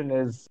last question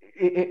is,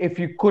 if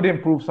you could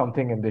improve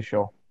something in this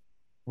show,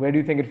 where do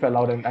you think it fell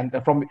out?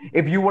 And from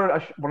if you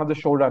were one of the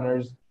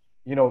showrunners,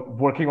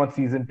 working on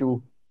season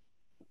 2,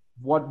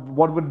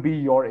 what would be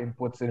your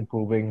inputs in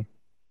improving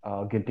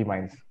Guilty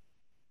Minds?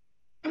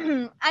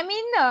 I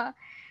mean,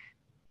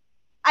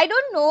 I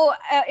don't know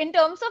in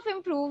terms of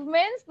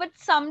improvements, but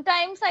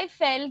sometimes I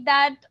felt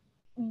that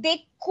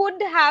they could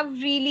have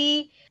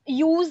really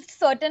used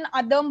certain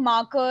other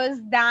markers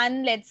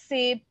than, let's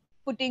say,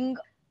 putting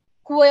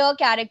queer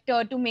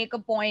character to make a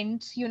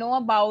point,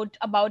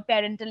 about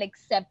parental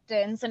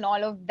acceptance and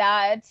all of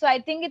that. So I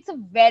think it's a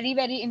very,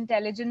 very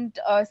intelligent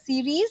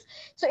series.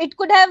 So it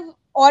could have,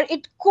 or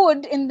it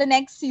could in the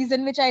next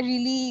season, which I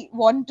really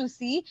want to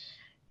see,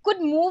 could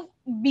move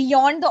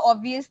beyond the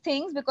obvious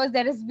things, because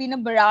there has been a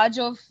barrage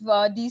of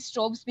these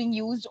tropes being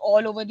used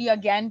all over the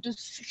again to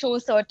show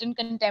certain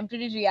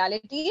contemporary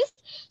realities.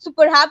 So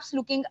perhaps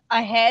looking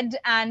ahead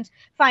and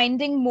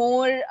finding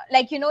more,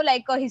 like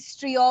a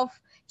history of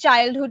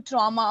childhood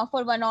trauma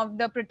for one of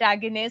the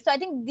protagonists. So I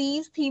think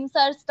these themes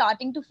are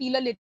starting to feel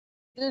a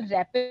little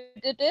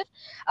repetitive,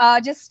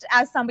 just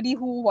as somebody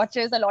who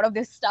watches a lot of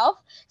this stuff.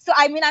 So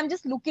I mean, I'm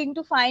just looking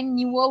to find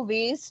newer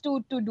ways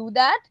to do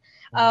that,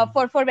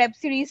 for web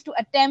series to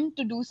attempt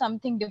to do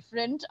something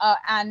different,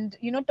 and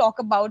talk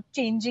about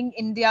changing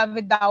India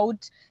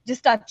without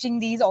just touching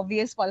these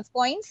obvious pulse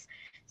points.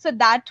 So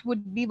that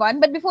would be one.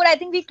 But before I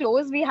think we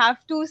close, we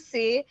have to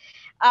say,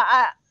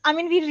 I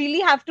mean, we really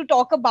have to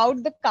talk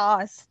about the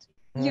cast.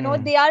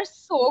 They are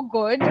so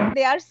good.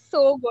 They are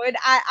so good.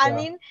 I Yeah.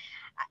 mean,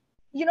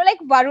 like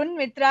Varun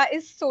Mitra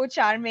is so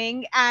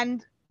charming,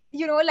 and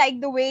like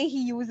the way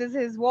he uses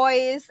his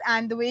voice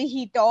and the way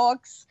he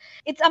talks,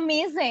 it's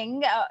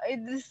amazing.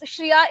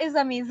 Shreya is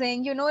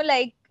amazing.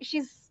 Like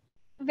she's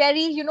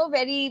very,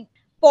 very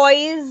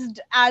poised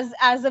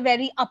as a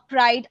very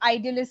upright,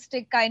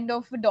 idealistic kind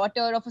of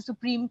daughter of a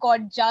Supreme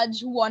Court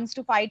judge who wants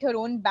to fight her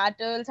own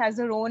battles, has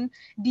her own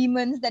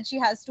demons that she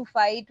has to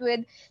fight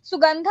with.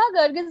 Sugandha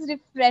Garg is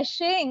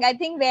refreshing. I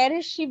think, where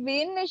has she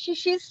been?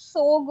 She's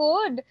so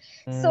good.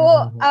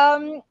 So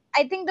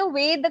I think the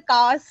way the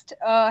cast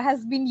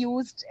has been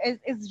used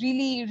is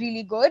really,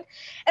 really good.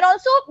 And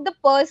also the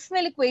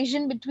personal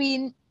equation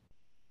between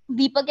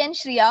Deepak and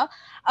Shreya,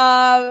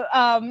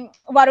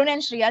 Varun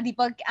and Shreya,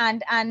 Deepak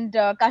and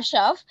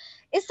Kashav,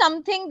 is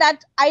something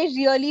that I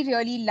really,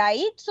 really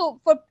liked. So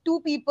for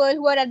two people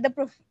who are at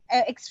the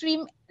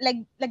extreme, like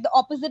the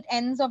opposite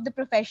ends of the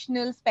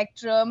professional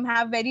spectrum,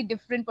 have very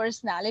different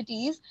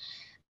personalities,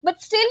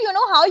 but still,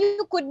 how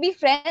you could be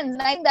friends.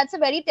 And I think that's a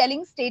very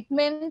telling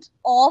statement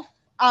of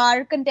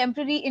our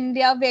contemporary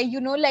India, where,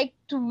 like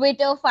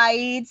Twitter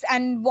fights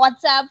and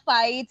WhatsApp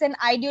fights and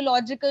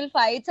ideological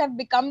fights have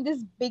become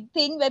this big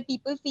thing, where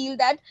people feel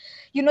that,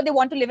 they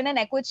want to live in an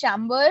echo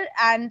chamber.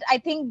 And I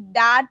think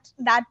that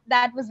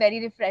was very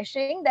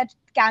refreshing, that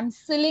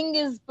canceling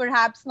is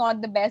perhaps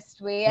not the best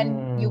way,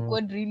 and you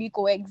could really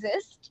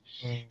coexist.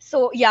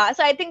 So yeah,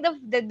 so I think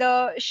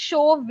the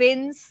show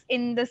wins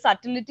in the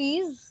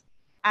subtleties,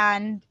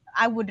 and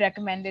I would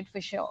recommend it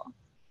for sure.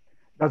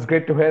 That's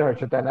great to hear,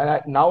 Harshita.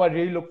 And now I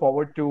really look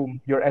forward to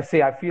your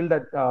essay. I feel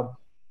that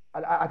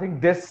I think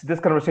this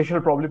conversation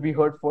will probably be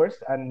heard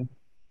first, and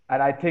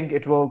I think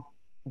it will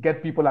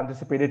get people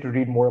anticipated to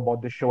read more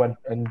about the show, and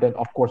then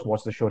of course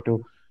watch the show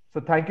too. So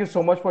thank you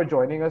so much for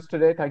joining us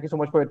today. Thank you so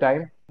much for your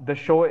time. The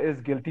show is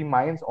Guilty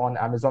Minds on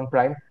Amazon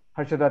Prime.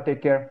 Harshita,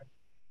 take care.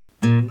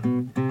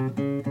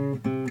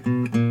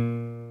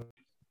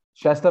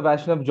 Shasta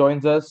Vaishnav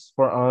joins us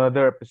for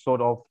another episode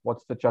of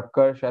What's the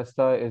Chakkar.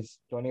 Shasta is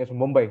joining us from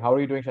Mumbai. How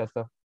are you doing,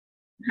 Shasta?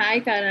 Hi,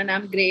 Karan.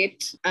 I'm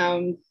great.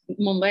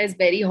 Mumbai is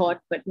very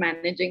hot, but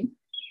managing.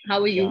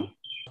 How are you?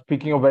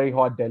 Speaking of very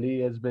hot,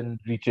 Delhi has been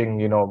reaching,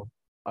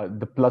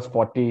 the plus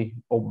 40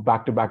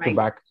 back to back to Right.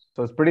 back.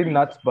 So it's pretty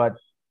nuts, but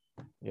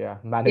yeah,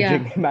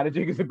 managing Yeah.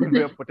 managing is a good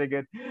way of putting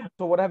it.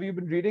 So what have you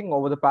been reading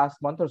over the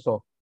past month or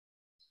so?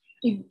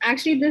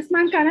 Actually, this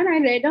month, Karan, I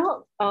read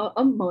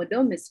a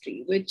murder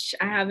mystery, which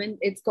I haven't.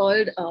 It's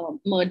called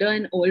Murder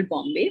in Old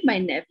Bombay by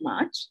Nev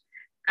March.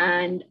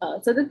 And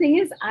so the thing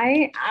is,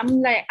 I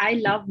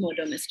love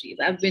murder mysteries.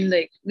 I've been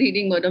like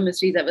reading murder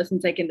mysteries ever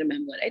since I can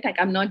remember, right? Like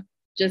I'm not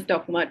just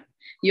talking about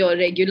your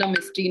regular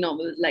mystery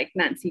novels like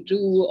Nancy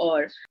Drew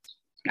or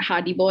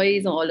Hardy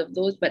Boys, all of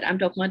those, but I'm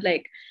talking about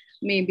like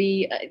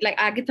maybe like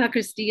Agatha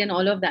Christie and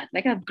all of that.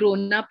 Like I've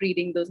grown up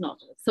reading those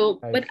novels. So,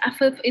 but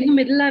Nice. in the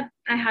middle,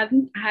 I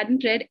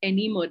hadn't read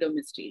any murder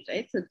mysteries,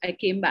 right? So I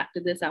came back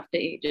to this after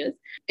ages.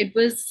 It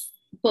was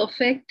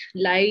perfect,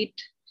 light,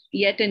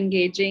 yet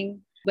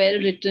engaging, well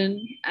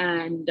written,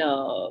 and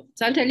so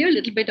I'll tell you a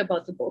little bit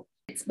about the book.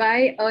 It's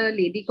by a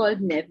lady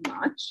called Nev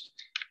March,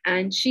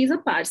 and she's a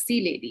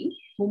Parsi lady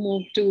who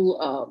moved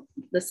to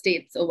the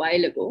States a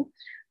while ago,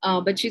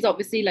 but she's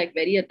obviously like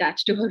very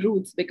attached to her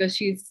roots because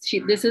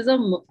this is a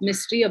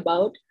mystery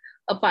about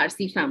a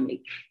Parsi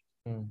family.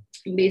 Mm.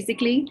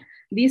 Basically,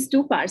 these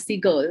two Parsi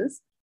girls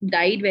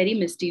died very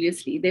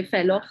mysteriously. They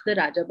fell off the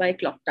Rajabai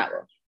clock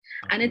tower,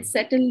 and it's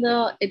set in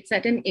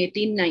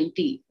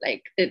 1890,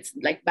 like it's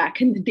like back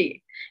in the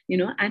day,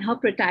 and her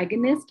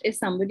protagonist is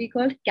somebody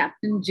called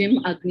Captain Jim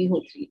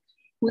Agnihotri,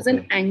 who's an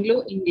Okay.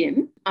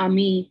 Anglo-Indian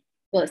army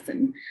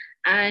person.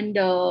 And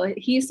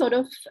he's sort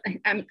of,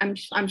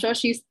 I'm sure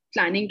she's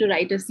planning to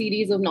write a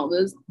series of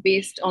novels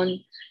based on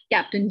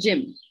Captain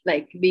Jim,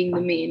 like being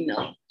the main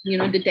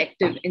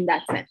detective in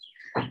that sense.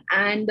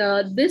 And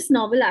this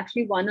novel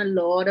actually won a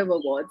lot of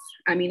awards.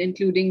 I mean,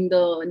 including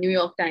the New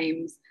York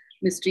Times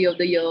Mystery of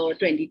the Year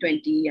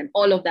 2020 and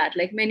all of that,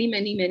 like many,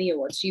 many, many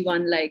awards. She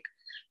won like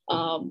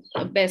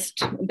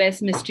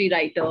best mystery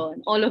writer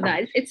and all of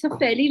that. It's a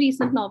fairly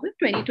recent novel,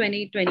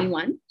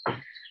 2020-21.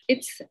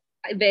 It's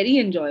very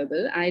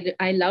enjoyable.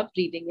 I loved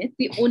reading it.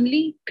 The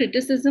only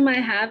criticism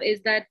I have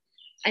is that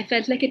I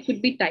felt like it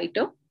could be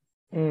tighter.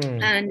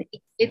 Mm. And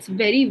it's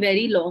very,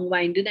 very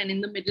long-winded, and in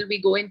the middle we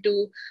go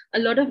into a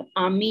lot of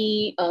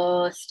army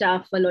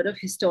stuff, a lot of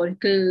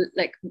historical,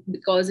 like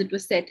because it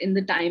was set in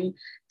the time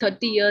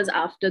 30 years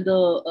after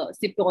the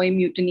Sepoy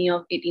mutiny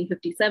of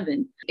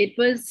 1857.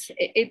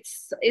 It's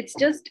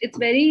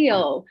very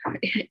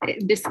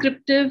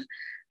descriptive,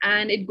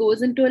 and it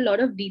goes into a lot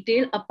of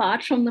detail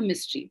apart from the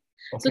mystery.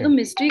 So Okay. the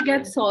mystery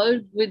gets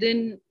solved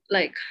within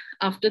like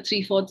after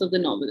 3/4 of the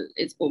novel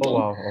is over. Oh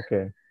wow.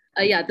 Okay.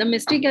 Yeah, the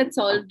mystery gets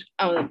solved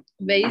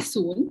very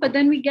soon, but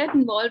then we get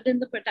involved in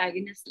the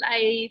protagonist's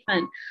life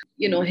and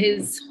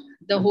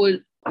the whole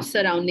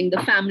surrounding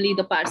the family,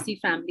 the Parsi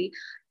family.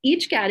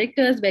 Each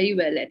character is very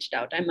well etched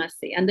out, I must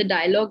say, and the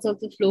dialogues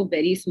also flow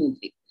very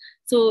smoothly.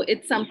 So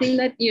it's something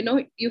that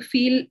you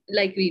feel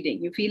like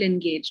reading, you feel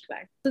engaged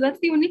by. So that's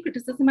the only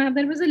criticism I have.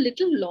 That was a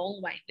little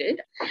long-winded,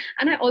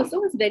 and I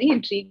also was very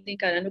intrigued,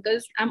 Karan,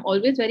 because I'm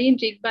always very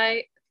intrigued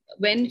by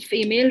when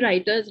female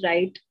writers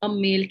write a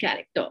male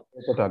character,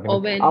 or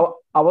when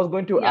I was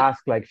going to Yeah.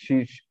 ask, like,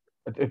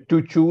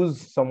 to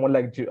choose someone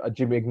like Jim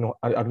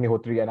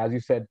Agnihotri, and as you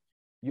said,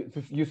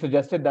 you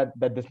suggested that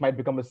this might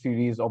become a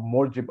series of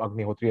more Jim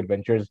Agnihotri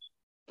adventures.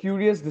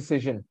 Curious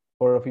decision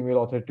for a female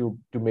author to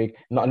make.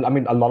 I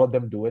mean, a lot of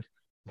them do it.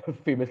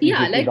 Famously,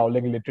 Yeah, J.K. like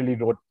Rowling literally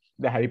wrote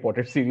the Harry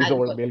Potter series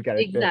over a male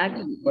character.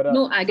 exactly. But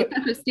No,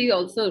 Agatha Christie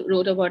also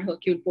wrote about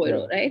Hercule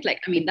Poirot, Yeah. right?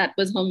 Like, I mean, that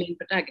was her main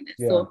protagonist.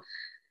 Yeah. So,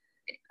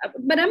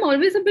 but I'm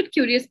always a bit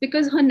curious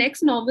because her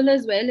next novel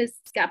as well is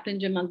Captain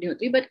Jim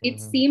Agnihotri. But it Mhm.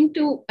 seemed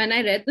to, when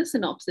I read the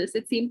synopsis,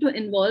 it seemed to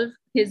involve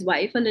his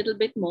wife a little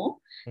bit more.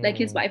 Like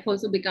his Mhm. wife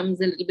also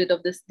becomes a little bit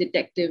of this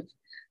detective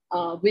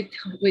with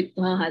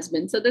her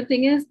husband. So the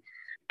thing is,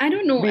 I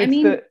don't know.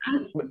 Maybe I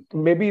it's mean,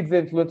 maybe it's the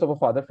influence of a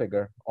father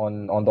figure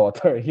on the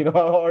author,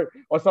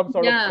 or some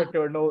sort of Yeah.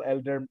 paternal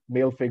elder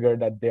male figure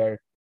that they're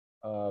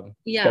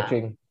Yeah.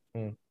 sketching.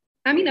 Mm.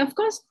 I mean, of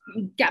course,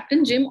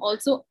 Captain Jim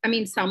also, I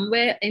mean,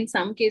 somewhere in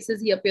some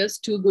cases, he appears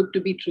too good to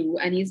be true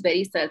and he's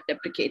very self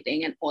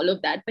deprecating and all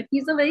of that. But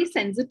he's a very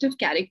sensitive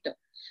character,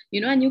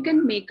 and you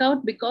can make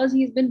out because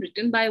he's been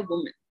written by a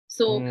woman.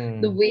 So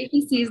the Mm. way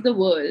he sees the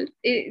world,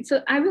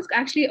 so I was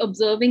actually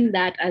observing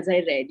that as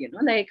I read,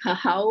 like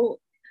how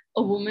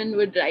a woman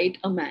would write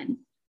a man,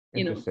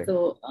 Interesting.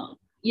 So,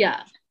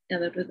 yeah,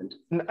 that was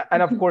interesting.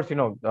 And of course,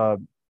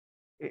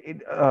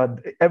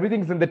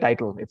 everything's in the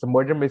title. It's a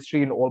murder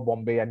mystery in old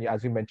Bombay, and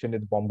as you mentioned,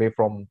 it's Bombay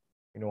from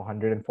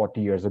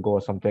 140 years ago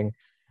or something.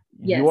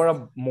 You are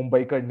Yes. a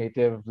Mumbaiker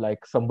native,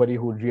 like somebody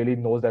who really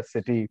knows that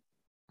city,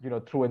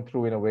 through and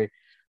through in a way.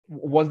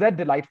 Was that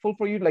delightful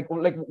for you? Like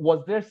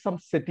was there some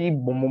city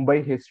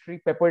Mumbai history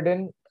peppered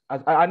in?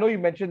 I know you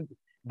mentioned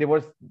there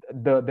was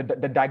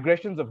the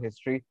digressions of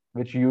history,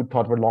 which you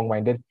thought were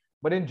long-winded,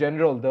 but in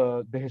general,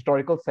 the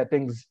historical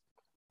settings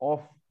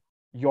of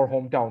your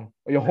hometown,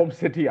 or your home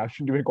city, I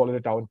shouldn't even call it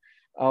a town.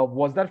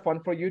 Was that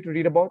fun for you to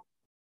read about?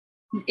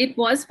 It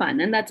was fun,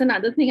 and that's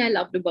another thing I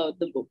loved about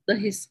the book: the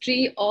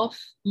history of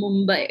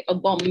Mumbai or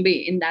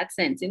Bombay. In that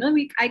sense,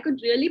 I could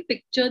really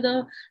picture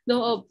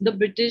the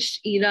British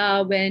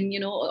era when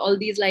all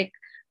these like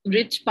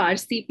rich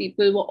Parsi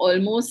people were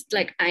almost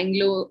like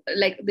Anglo,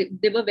 like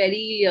they were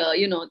very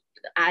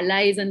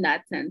allies in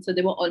that sense. So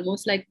they were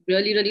almost like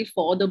really really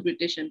for the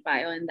British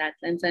Empire in that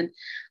sense, and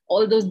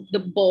all those the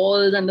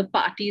balls and the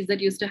parties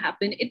that used to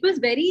happen. It was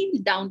very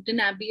Downton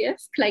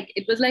Abbey-esque. Like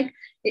it was like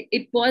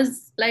it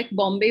was like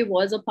Bombay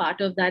was a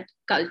part of that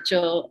culture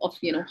of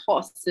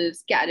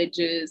horses,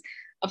 carriages.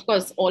 Of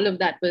course, all of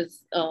that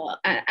was,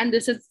 and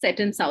this is set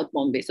in South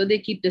Bombay, so they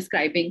keep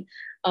describing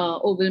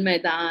Oval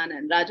Maidan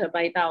and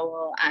Rajabai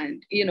Tower,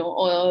 and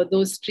all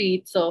those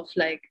streets of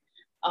like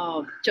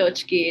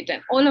Churchgate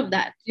and all of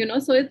that.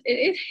 So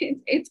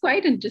it's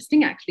quite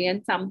interesting actually,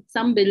 and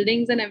some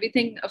buildings and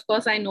everything. Of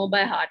course, I know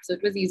by heart, so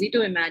it was easy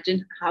to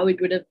imagine how it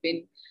would have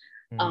been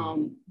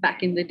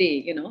back in the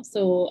day,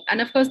 So, and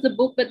of course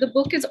but the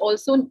book is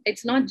also,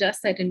 it's not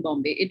just set in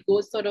Bombay. It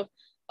goes sort of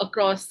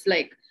across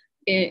like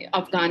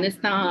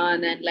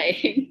Afghanistan and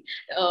like,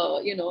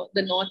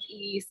 the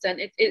Northeast, and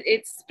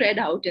it's spread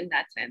out in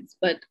that sense.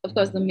 But of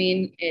course, the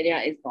main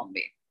area is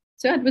Bombay.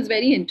 So it was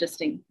very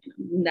interesting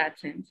in that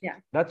sense. Yeah.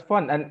 That's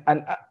fun.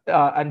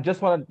 And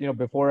just want to,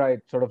 before I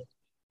sort of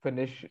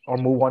finish or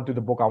move on to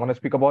the book I want to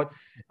speak about,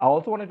 I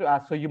also wanted to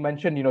ask, so you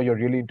mentioned, you're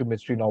really into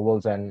mystery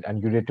novels and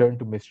you return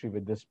to mystery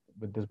with this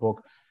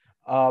book.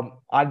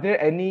 Are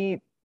there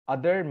any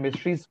other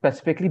mysteries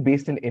specifically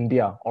based in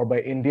India or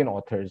by Indian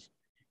authors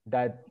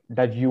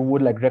that you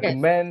would like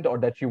recommend, or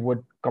that you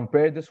would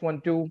compare this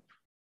one to?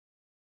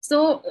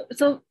 So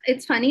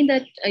it's funny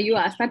that you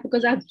asked that,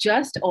 because I've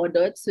just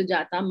ordered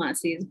Sujata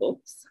Masi's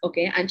books.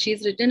 Okay. And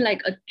she's written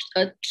like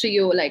a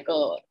trio, like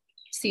a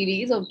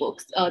series of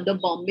books. The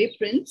Bombay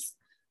Prince.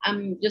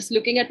 I'm just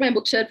looking at my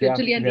bookshelf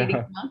literally and reading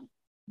now.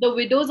 The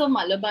Widows of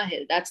Malabar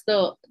Hill. That's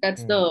the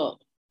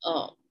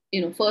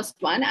first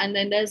one. And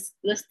then there's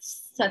the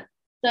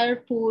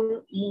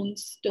Sattarpur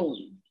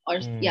Moonstone.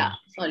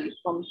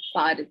 From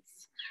far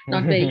it's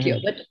not very clear.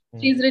 But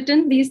she's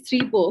written these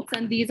 3 books,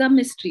 and these are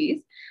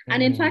mysteries.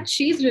 And in fact,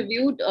 she's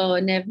reviewed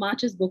Nev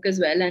March's book as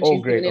well, and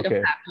she's given it a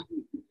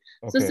platinum.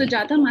 So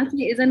Sujata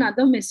Masi is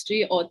another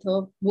mystery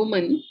author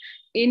woman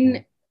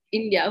in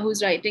India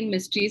who's writing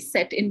mysteries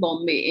set in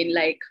Bombay, in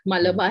like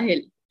Malabar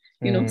Hill.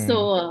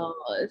 So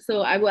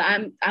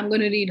I'm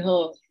going to read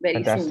her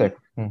very Fantastic.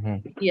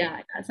 soon.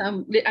 Yeah,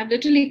 so I've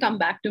literally come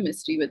back to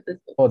mystery with this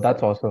book. Oh,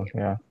 that's awesome.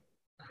 Yeah.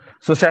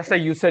 So Shasta,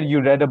 you said you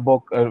read a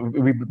book.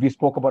 We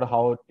spoke about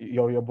how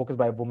your book is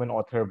by a woman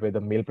author with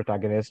a male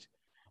protagonist.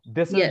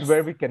 This is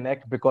where we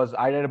connect, because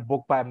I read a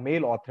book by a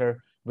male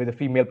author with a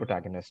female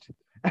protagonist.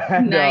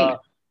 Nice.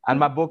 And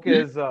my book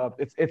is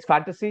it's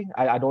fantasy.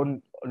 I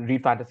don't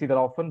read fantasy that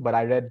often, but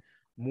I read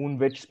Moon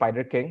Witch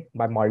Spider King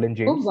by Marlon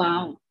James. Oh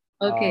wow.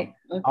 Okay.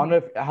 I don't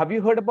know have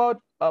you heard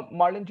about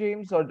Marlon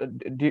James, or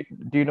do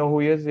you know who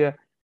he is? Yeah.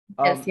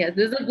 Yes.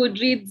 This is a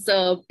Goodreads.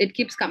 It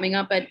keeps coming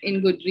up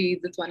in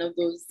Goodreads. It's one of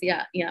those.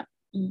 Yeah.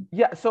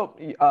 Yeah. So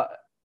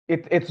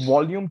it's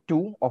volume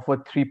 2 of a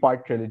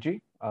 3-part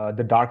trilogy,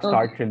 the Dark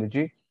Star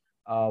trilogy.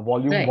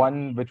 Volume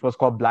 1, which was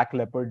called Black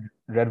Leopard,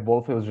 Red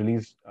Wolf, it was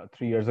released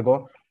 3 years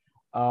ago.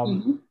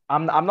 I'm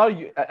not,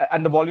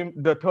 and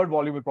the 3rd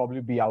volume will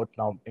probably be out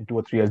now in 2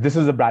 or 3 years. This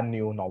is a brand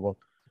new novel.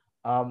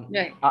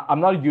 I'm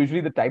not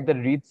usually the type that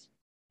reads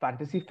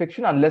fantasy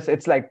fiction unless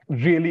it's like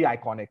really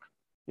iconic.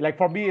 Like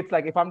for me, it's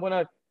like, if I'm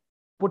gonna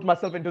put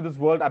myself into this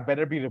world, I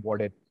better be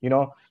rewarded,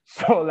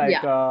 So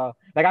like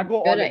I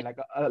go all in.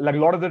 Like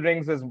Lord of the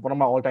Rings is one of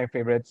my all-time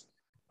favorites.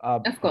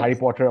 Harry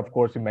Potter, of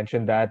course, you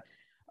mentioned that.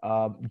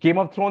 Game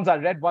of Thrones, I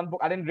read one book.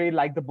 I didn't really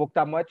like the book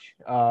that much.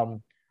 But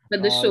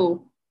the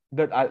show.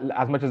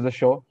 As much as the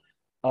show.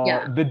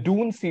 The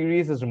Dune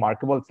series is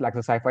remarkable. It's like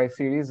a sci-fi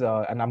series,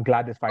 and I'm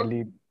glad it's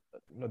finally,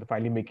 they're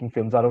finally making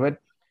films out of it.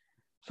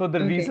 So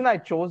the reason I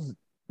chose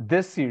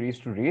this series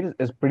to read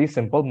is pretty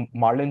simple.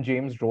 Marlon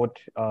James wrote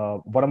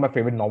one of my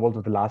favorite novels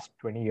of the last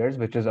 20 years,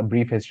 which is A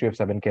Brief History of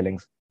 7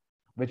 Killings,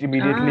 which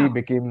immediately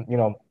became,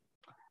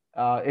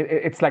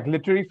 it's like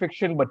literary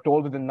fiction, but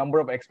told with a number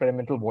of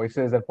experimental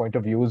voices and point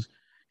of views.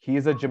 He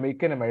is a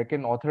Jamaican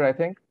American author, I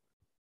think.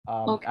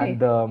 And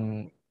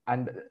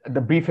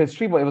the Brief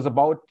History, it was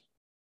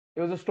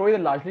a story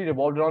that largely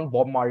revolved around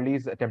Bob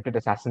Marley's attempted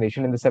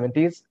assassination in the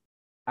 70s.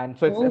 And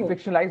so it's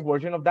a fictionalized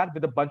version of that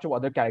with a bunch of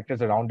other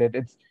characters around it.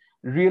 It's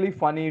really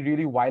funny,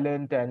 really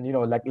violent, and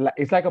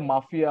it's like a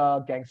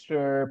mafia,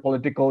 gangster,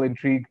 political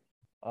intrigue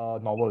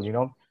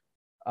novel,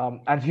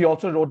 and he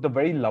also wrote the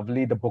very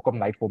lovely The Book of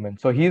Night Woman.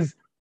 So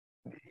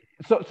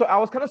so I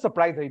was kind of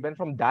surprised that he went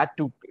from that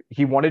to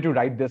he wanted to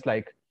write this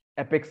like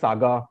epic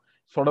saga,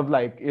 sort of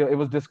like it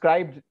was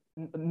described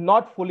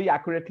not fully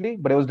accurately,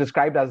 but it was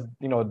described as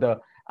the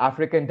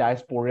African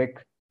diasporic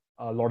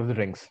Lord of the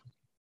Rings.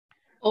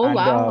 Oh, and,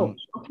 wow.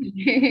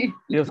 It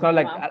was kind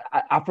of like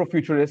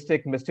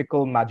Afrofuturistic,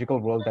 mystical, magical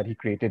world that he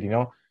created,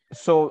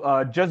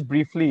 So just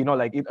briefly,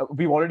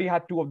 we've already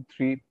had 2 of the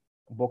 3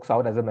 books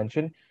out, as I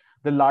mentioned.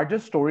 the larger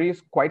story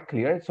is quite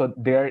clear. So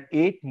there are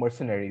 8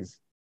 mercenaries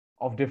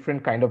of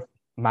different kind of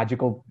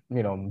magical,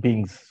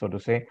 beings, so to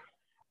say,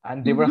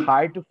 and they were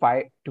hired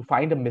to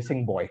find a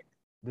missing boy.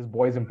 This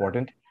boy is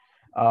important,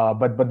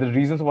 but the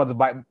reasons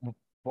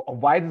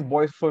why this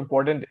boy is so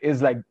important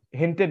is like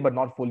hinted but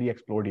not fully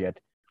explored yet.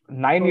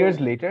 9 years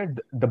later,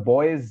 the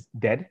boy is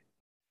dead,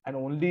 and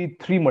only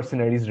 3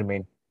 mercenaries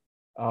remain.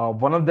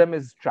 One of them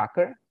is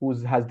Tracker, who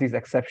has these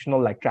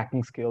exceptional like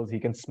tracking skills. He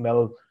can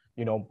smell,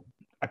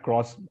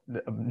 across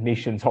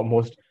nations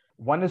almost.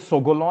 One is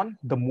Sogolon,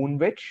 the Moon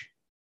Witch.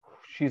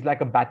 She's like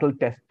a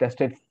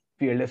battle-tested,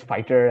 fearless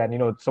fighter,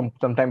 and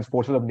sometimes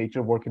forces of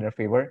nature work in her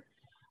favor.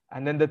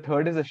 And then the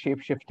third is a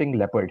shape-shifting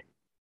leopard.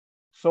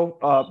 So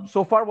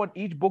so far, what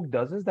each book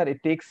does is that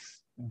it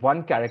takes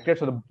one character.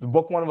 So the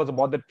book one was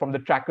about from the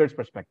Tracker's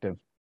perspective,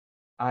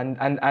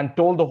 and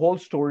told the whole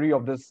story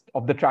of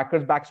the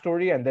Tracker's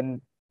backstory and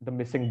then the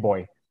missing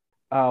boy.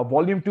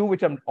 Volume 2,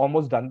 which I'm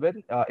almost done with,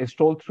 is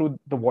told through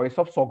the voice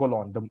of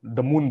Sogolon,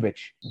 the Moon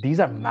Witch. These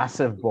are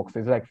massive books.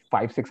 These are like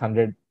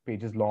 500-600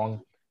 pages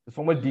long. There's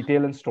so much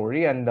detail and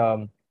story, and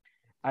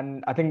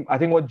I think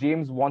what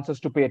James wants us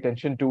to pay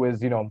attention to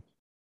is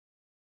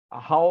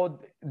how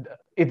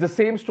it's the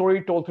same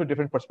story told through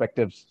different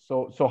perspectives.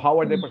 So how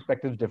are their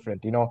perspectives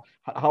different?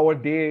 How are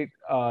they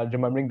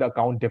remembering the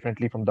account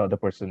differently from the other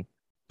person?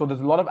 So there's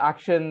a lot of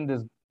action.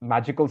 There's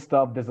magical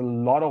stuff. There's a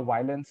lot of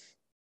violence.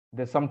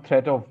 There's some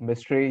threat of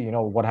mystery,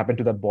 what happened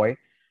to that boy.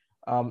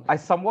 I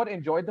somewhat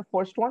enjoyed the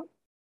first one,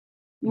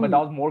 but that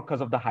was more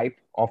because of the hype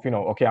of,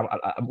 okay,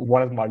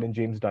 what has Marlon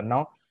James done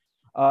now?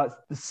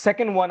 The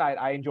second one,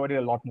 I enjoyed it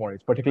a lot more.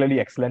 It's particularly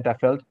excellent, I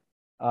felt.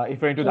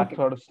 If you're into that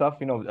sort of stuff,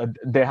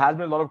 there has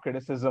been a lot of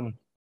criticism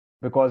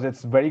because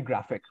it's very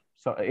graphic.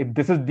 So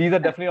these are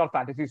definitely not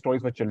fantasy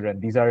stories for children.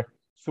 These are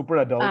super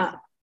adults.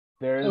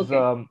 There's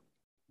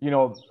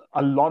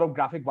a lot of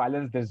graphic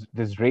violence.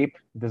 There's rape.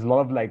 There's a lot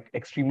of like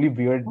extremely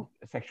weird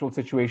sexual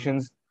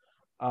situations.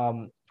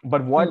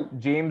 But what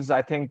James,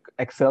 I think,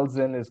 excels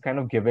in is kind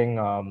of giving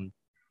a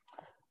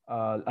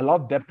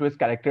lot of depth to his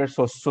characters.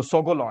 So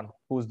Sogolon,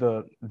 who's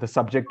the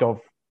subject of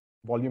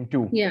Volume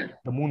 2,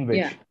 the Moon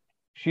Witch,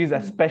 she's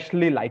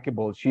especially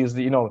likable. She's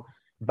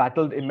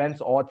battled immense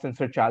odds since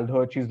her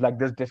childhood. She's like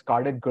this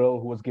discarded girl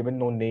who was given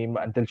no name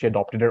until she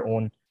adopted her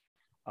own.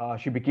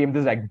 She became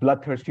this like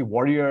bloodthirsty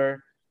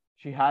warrior.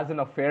 She has an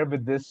affair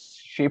with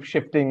this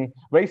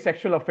very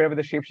sexual affair with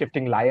a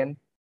shape-shifting lion.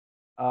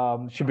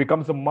 She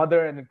becomes a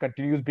mother and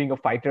continues being a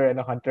fighter and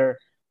a hunter.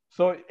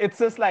 So it's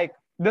just like,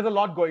 there's a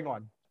lot going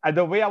on. And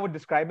the way I would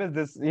describe it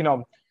is this,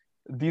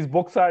 these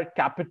books are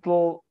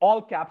capital,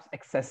 all caps,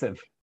 excessive.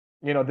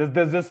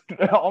 There's just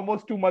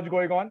almost too much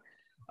going on.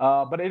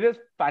 But it is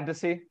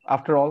fantasy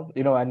after all,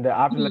 and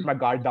I have to let my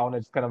guard down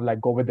and just kind of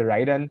like go with the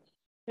ride. And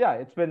yeah,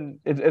 it's been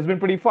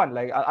pretty fun.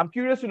 Like, I'm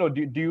curious,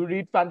 do you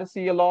read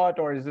fantasy a lot,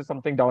 or is this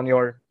something down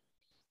your?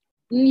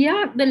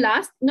 Yeah,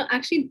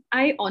 actually,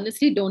 I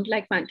honestly don't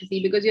like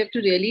fantasy because you have to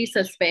really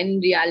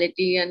suspend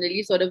reality and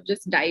really sort of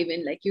just dive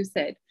in, like you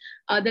said.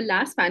 The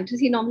last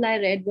fantasy novel I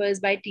read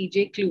was by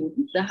T.J. Klune,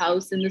 The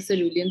House in the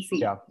Cerulean Sea.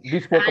 Yeah, we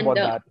spoke about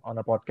that on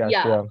a podcast.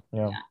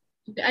 Yeah.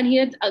 And he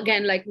had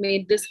again like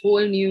made this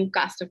whole new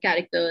cast of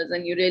characters,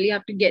 and you really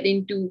have to get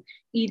into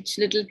each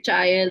little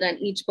child and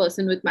each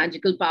person with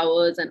magical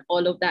powers and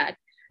all of that.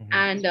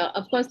 And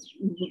of course,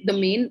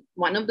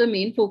 one of the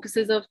main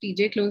focuses of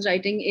T.J. Klune's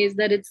writing is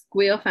that it's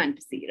queer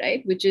fantasy,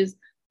 right? Which is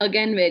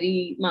again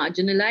very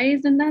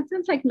marginalized in that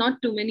sense. Like,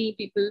 not too many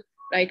people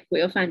write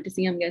queer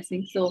fantasy, I'm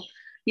guessing. So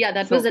yeah,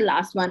 that was the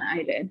last one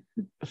I read.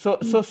 So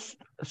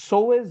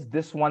is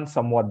this one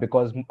somewhat,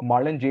 because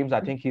Marlon James,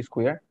 I think he's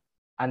queer,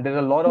 and there's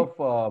a lot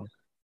of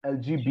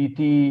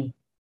LGBT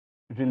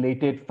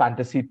related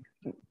fantasy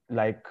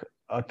like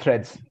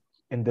threads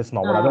in this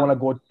novel. I don't want to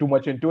go too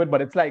much into it,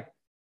 but it's like,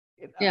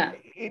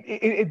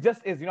 it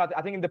just is.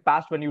 I think in the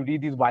past, when you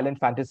read these violent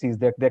fantasies,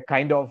 they're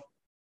kind of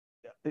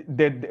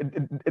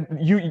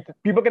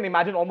people can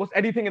imagine almost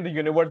anything in the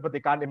universe, but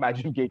they can't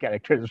imagine gay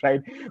characters,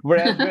 right?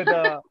 Whereas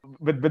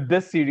with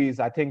this series,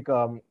 I think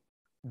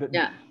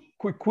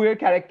queer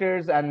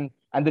characters and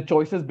the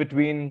choices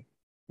between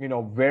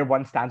where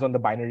one stands on the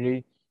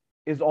binary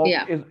is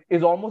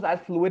almost as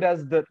fluid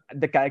as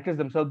the characters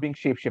themselves being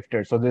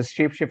shapeshifters. So there's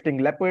shape-shifting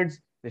leopards,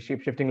 there's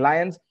shape-shifting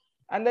lions,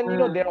 and then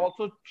they're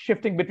also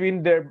shifting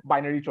between their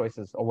binary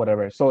choices or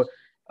whatever. So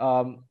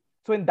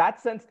so in that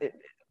sense,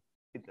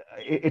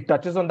 it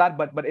touches on that,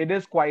 but it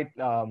is quite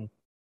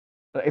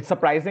it's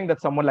surprising that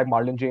someone like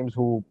Marlon James,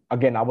 who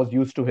again I was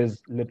used to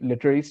his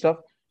literary stuff,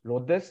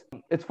 wrote this.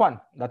 It's fun.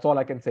 That's all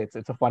I can say.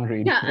 It's a fun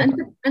read. Yeah,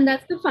 and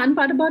that's the fun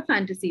part about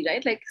fantasy,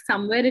 right? Like,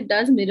 somewhere it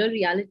does mirror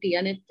reality,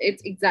 and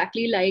it's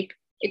exactly like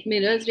it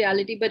mirrors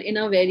reality, but in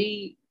a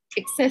very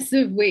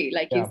excessive way,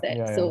 like you said.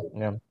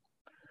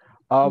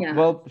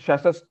 Well,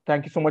 Shasta,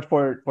 thank you so much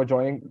for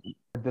joining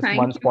this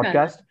month's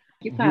podcast.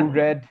 You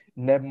read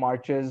Neb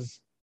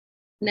March's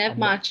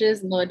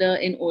Murder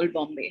in Old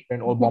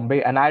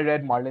Bombay. And I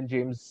read Marlon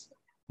James'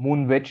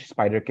 Moon Witch,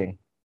 Spider King.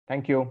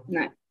 Thank you.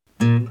 Nice.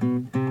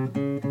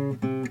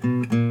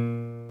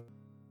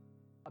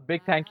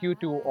 big thank you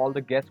to all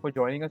the guests for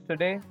joining us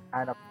today,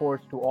 and of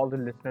course to all the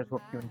listeners who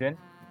have tuned in.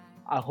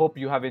 I hope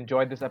you have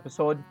enjoyed this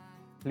episode.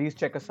 Please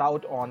check us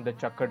out on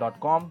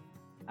thechakkar.com,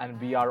 and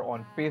we are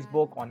on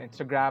Facebook, on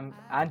Instagram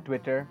and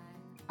Twitter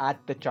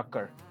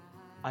 @thechakkar.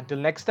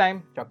 Until next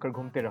time, chakkar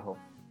ghumte raho.